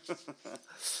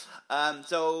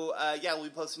 We'll be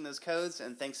posting those codes,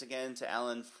 and thanks again to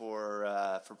Alan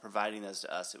for providing those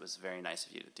to us. It was very nice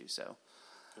of you to do so.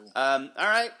 Cool. All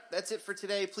right, that's it for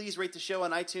today. Please rate the show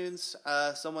on iTunes.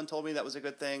 Someone told me that was a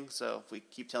good thing, so we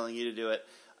keep telling you to do it.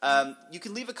 You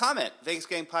can leave a comment,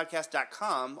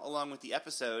 VegasGamingPodcast.com, along with the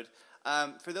episode.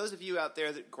 For those of you out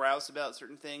there that grouse about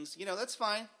certain things, that's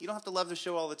fine. You don't have to love the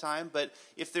show all the time, but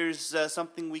if there's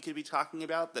something we could be talking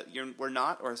about that we're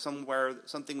not, or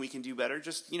something we can do better,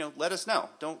 just, let us know.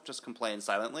 Don't just complain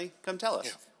silently. Come tell us.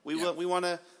 Yeah. We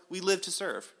live to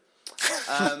serve.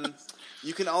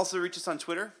 You can also reach us on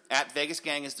Twitter.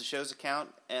 @VegasGang is the show's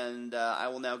account, and I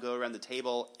will now go around the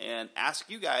table and ask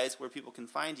you guys where people can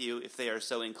find you if they are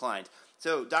so inclined.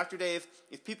 So, Dr. Dave,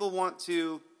 if people want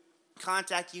to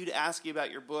contact you to ask you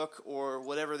about your book or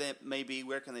whatever that may be,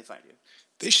 where can they find you?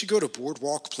 They should go to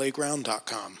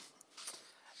boardwalkplayground.com.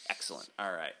 Excellent.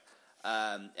 All right.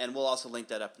 And we'll also link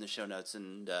that up in the show notes,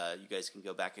 and you guys can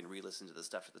go back and re-listen to the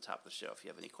stuff at the top of the show if you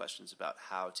have any questions about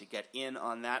how to get in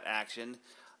on that action.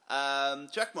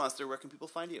 Chuck Monster, where can people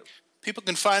find you? People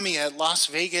can find me at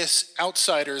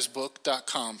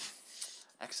LasVegasOutsidersBook.com.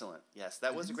 Excellent. Yes,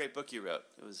 that was a great book you wrote.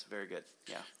 It was very good.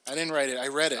 Yeah. I didn't write it. I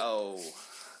read it. Oh,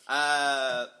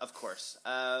 of course.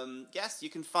 Yes, you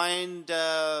can find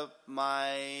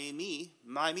my me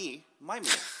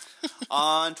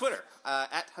on Twitter.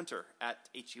 @Hunter,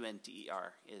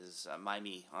 @HUNTER is my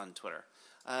me on Twitter.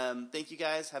 Thank you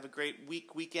guys. Have a great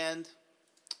weekend.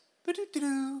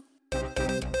 Ba-do-do-do.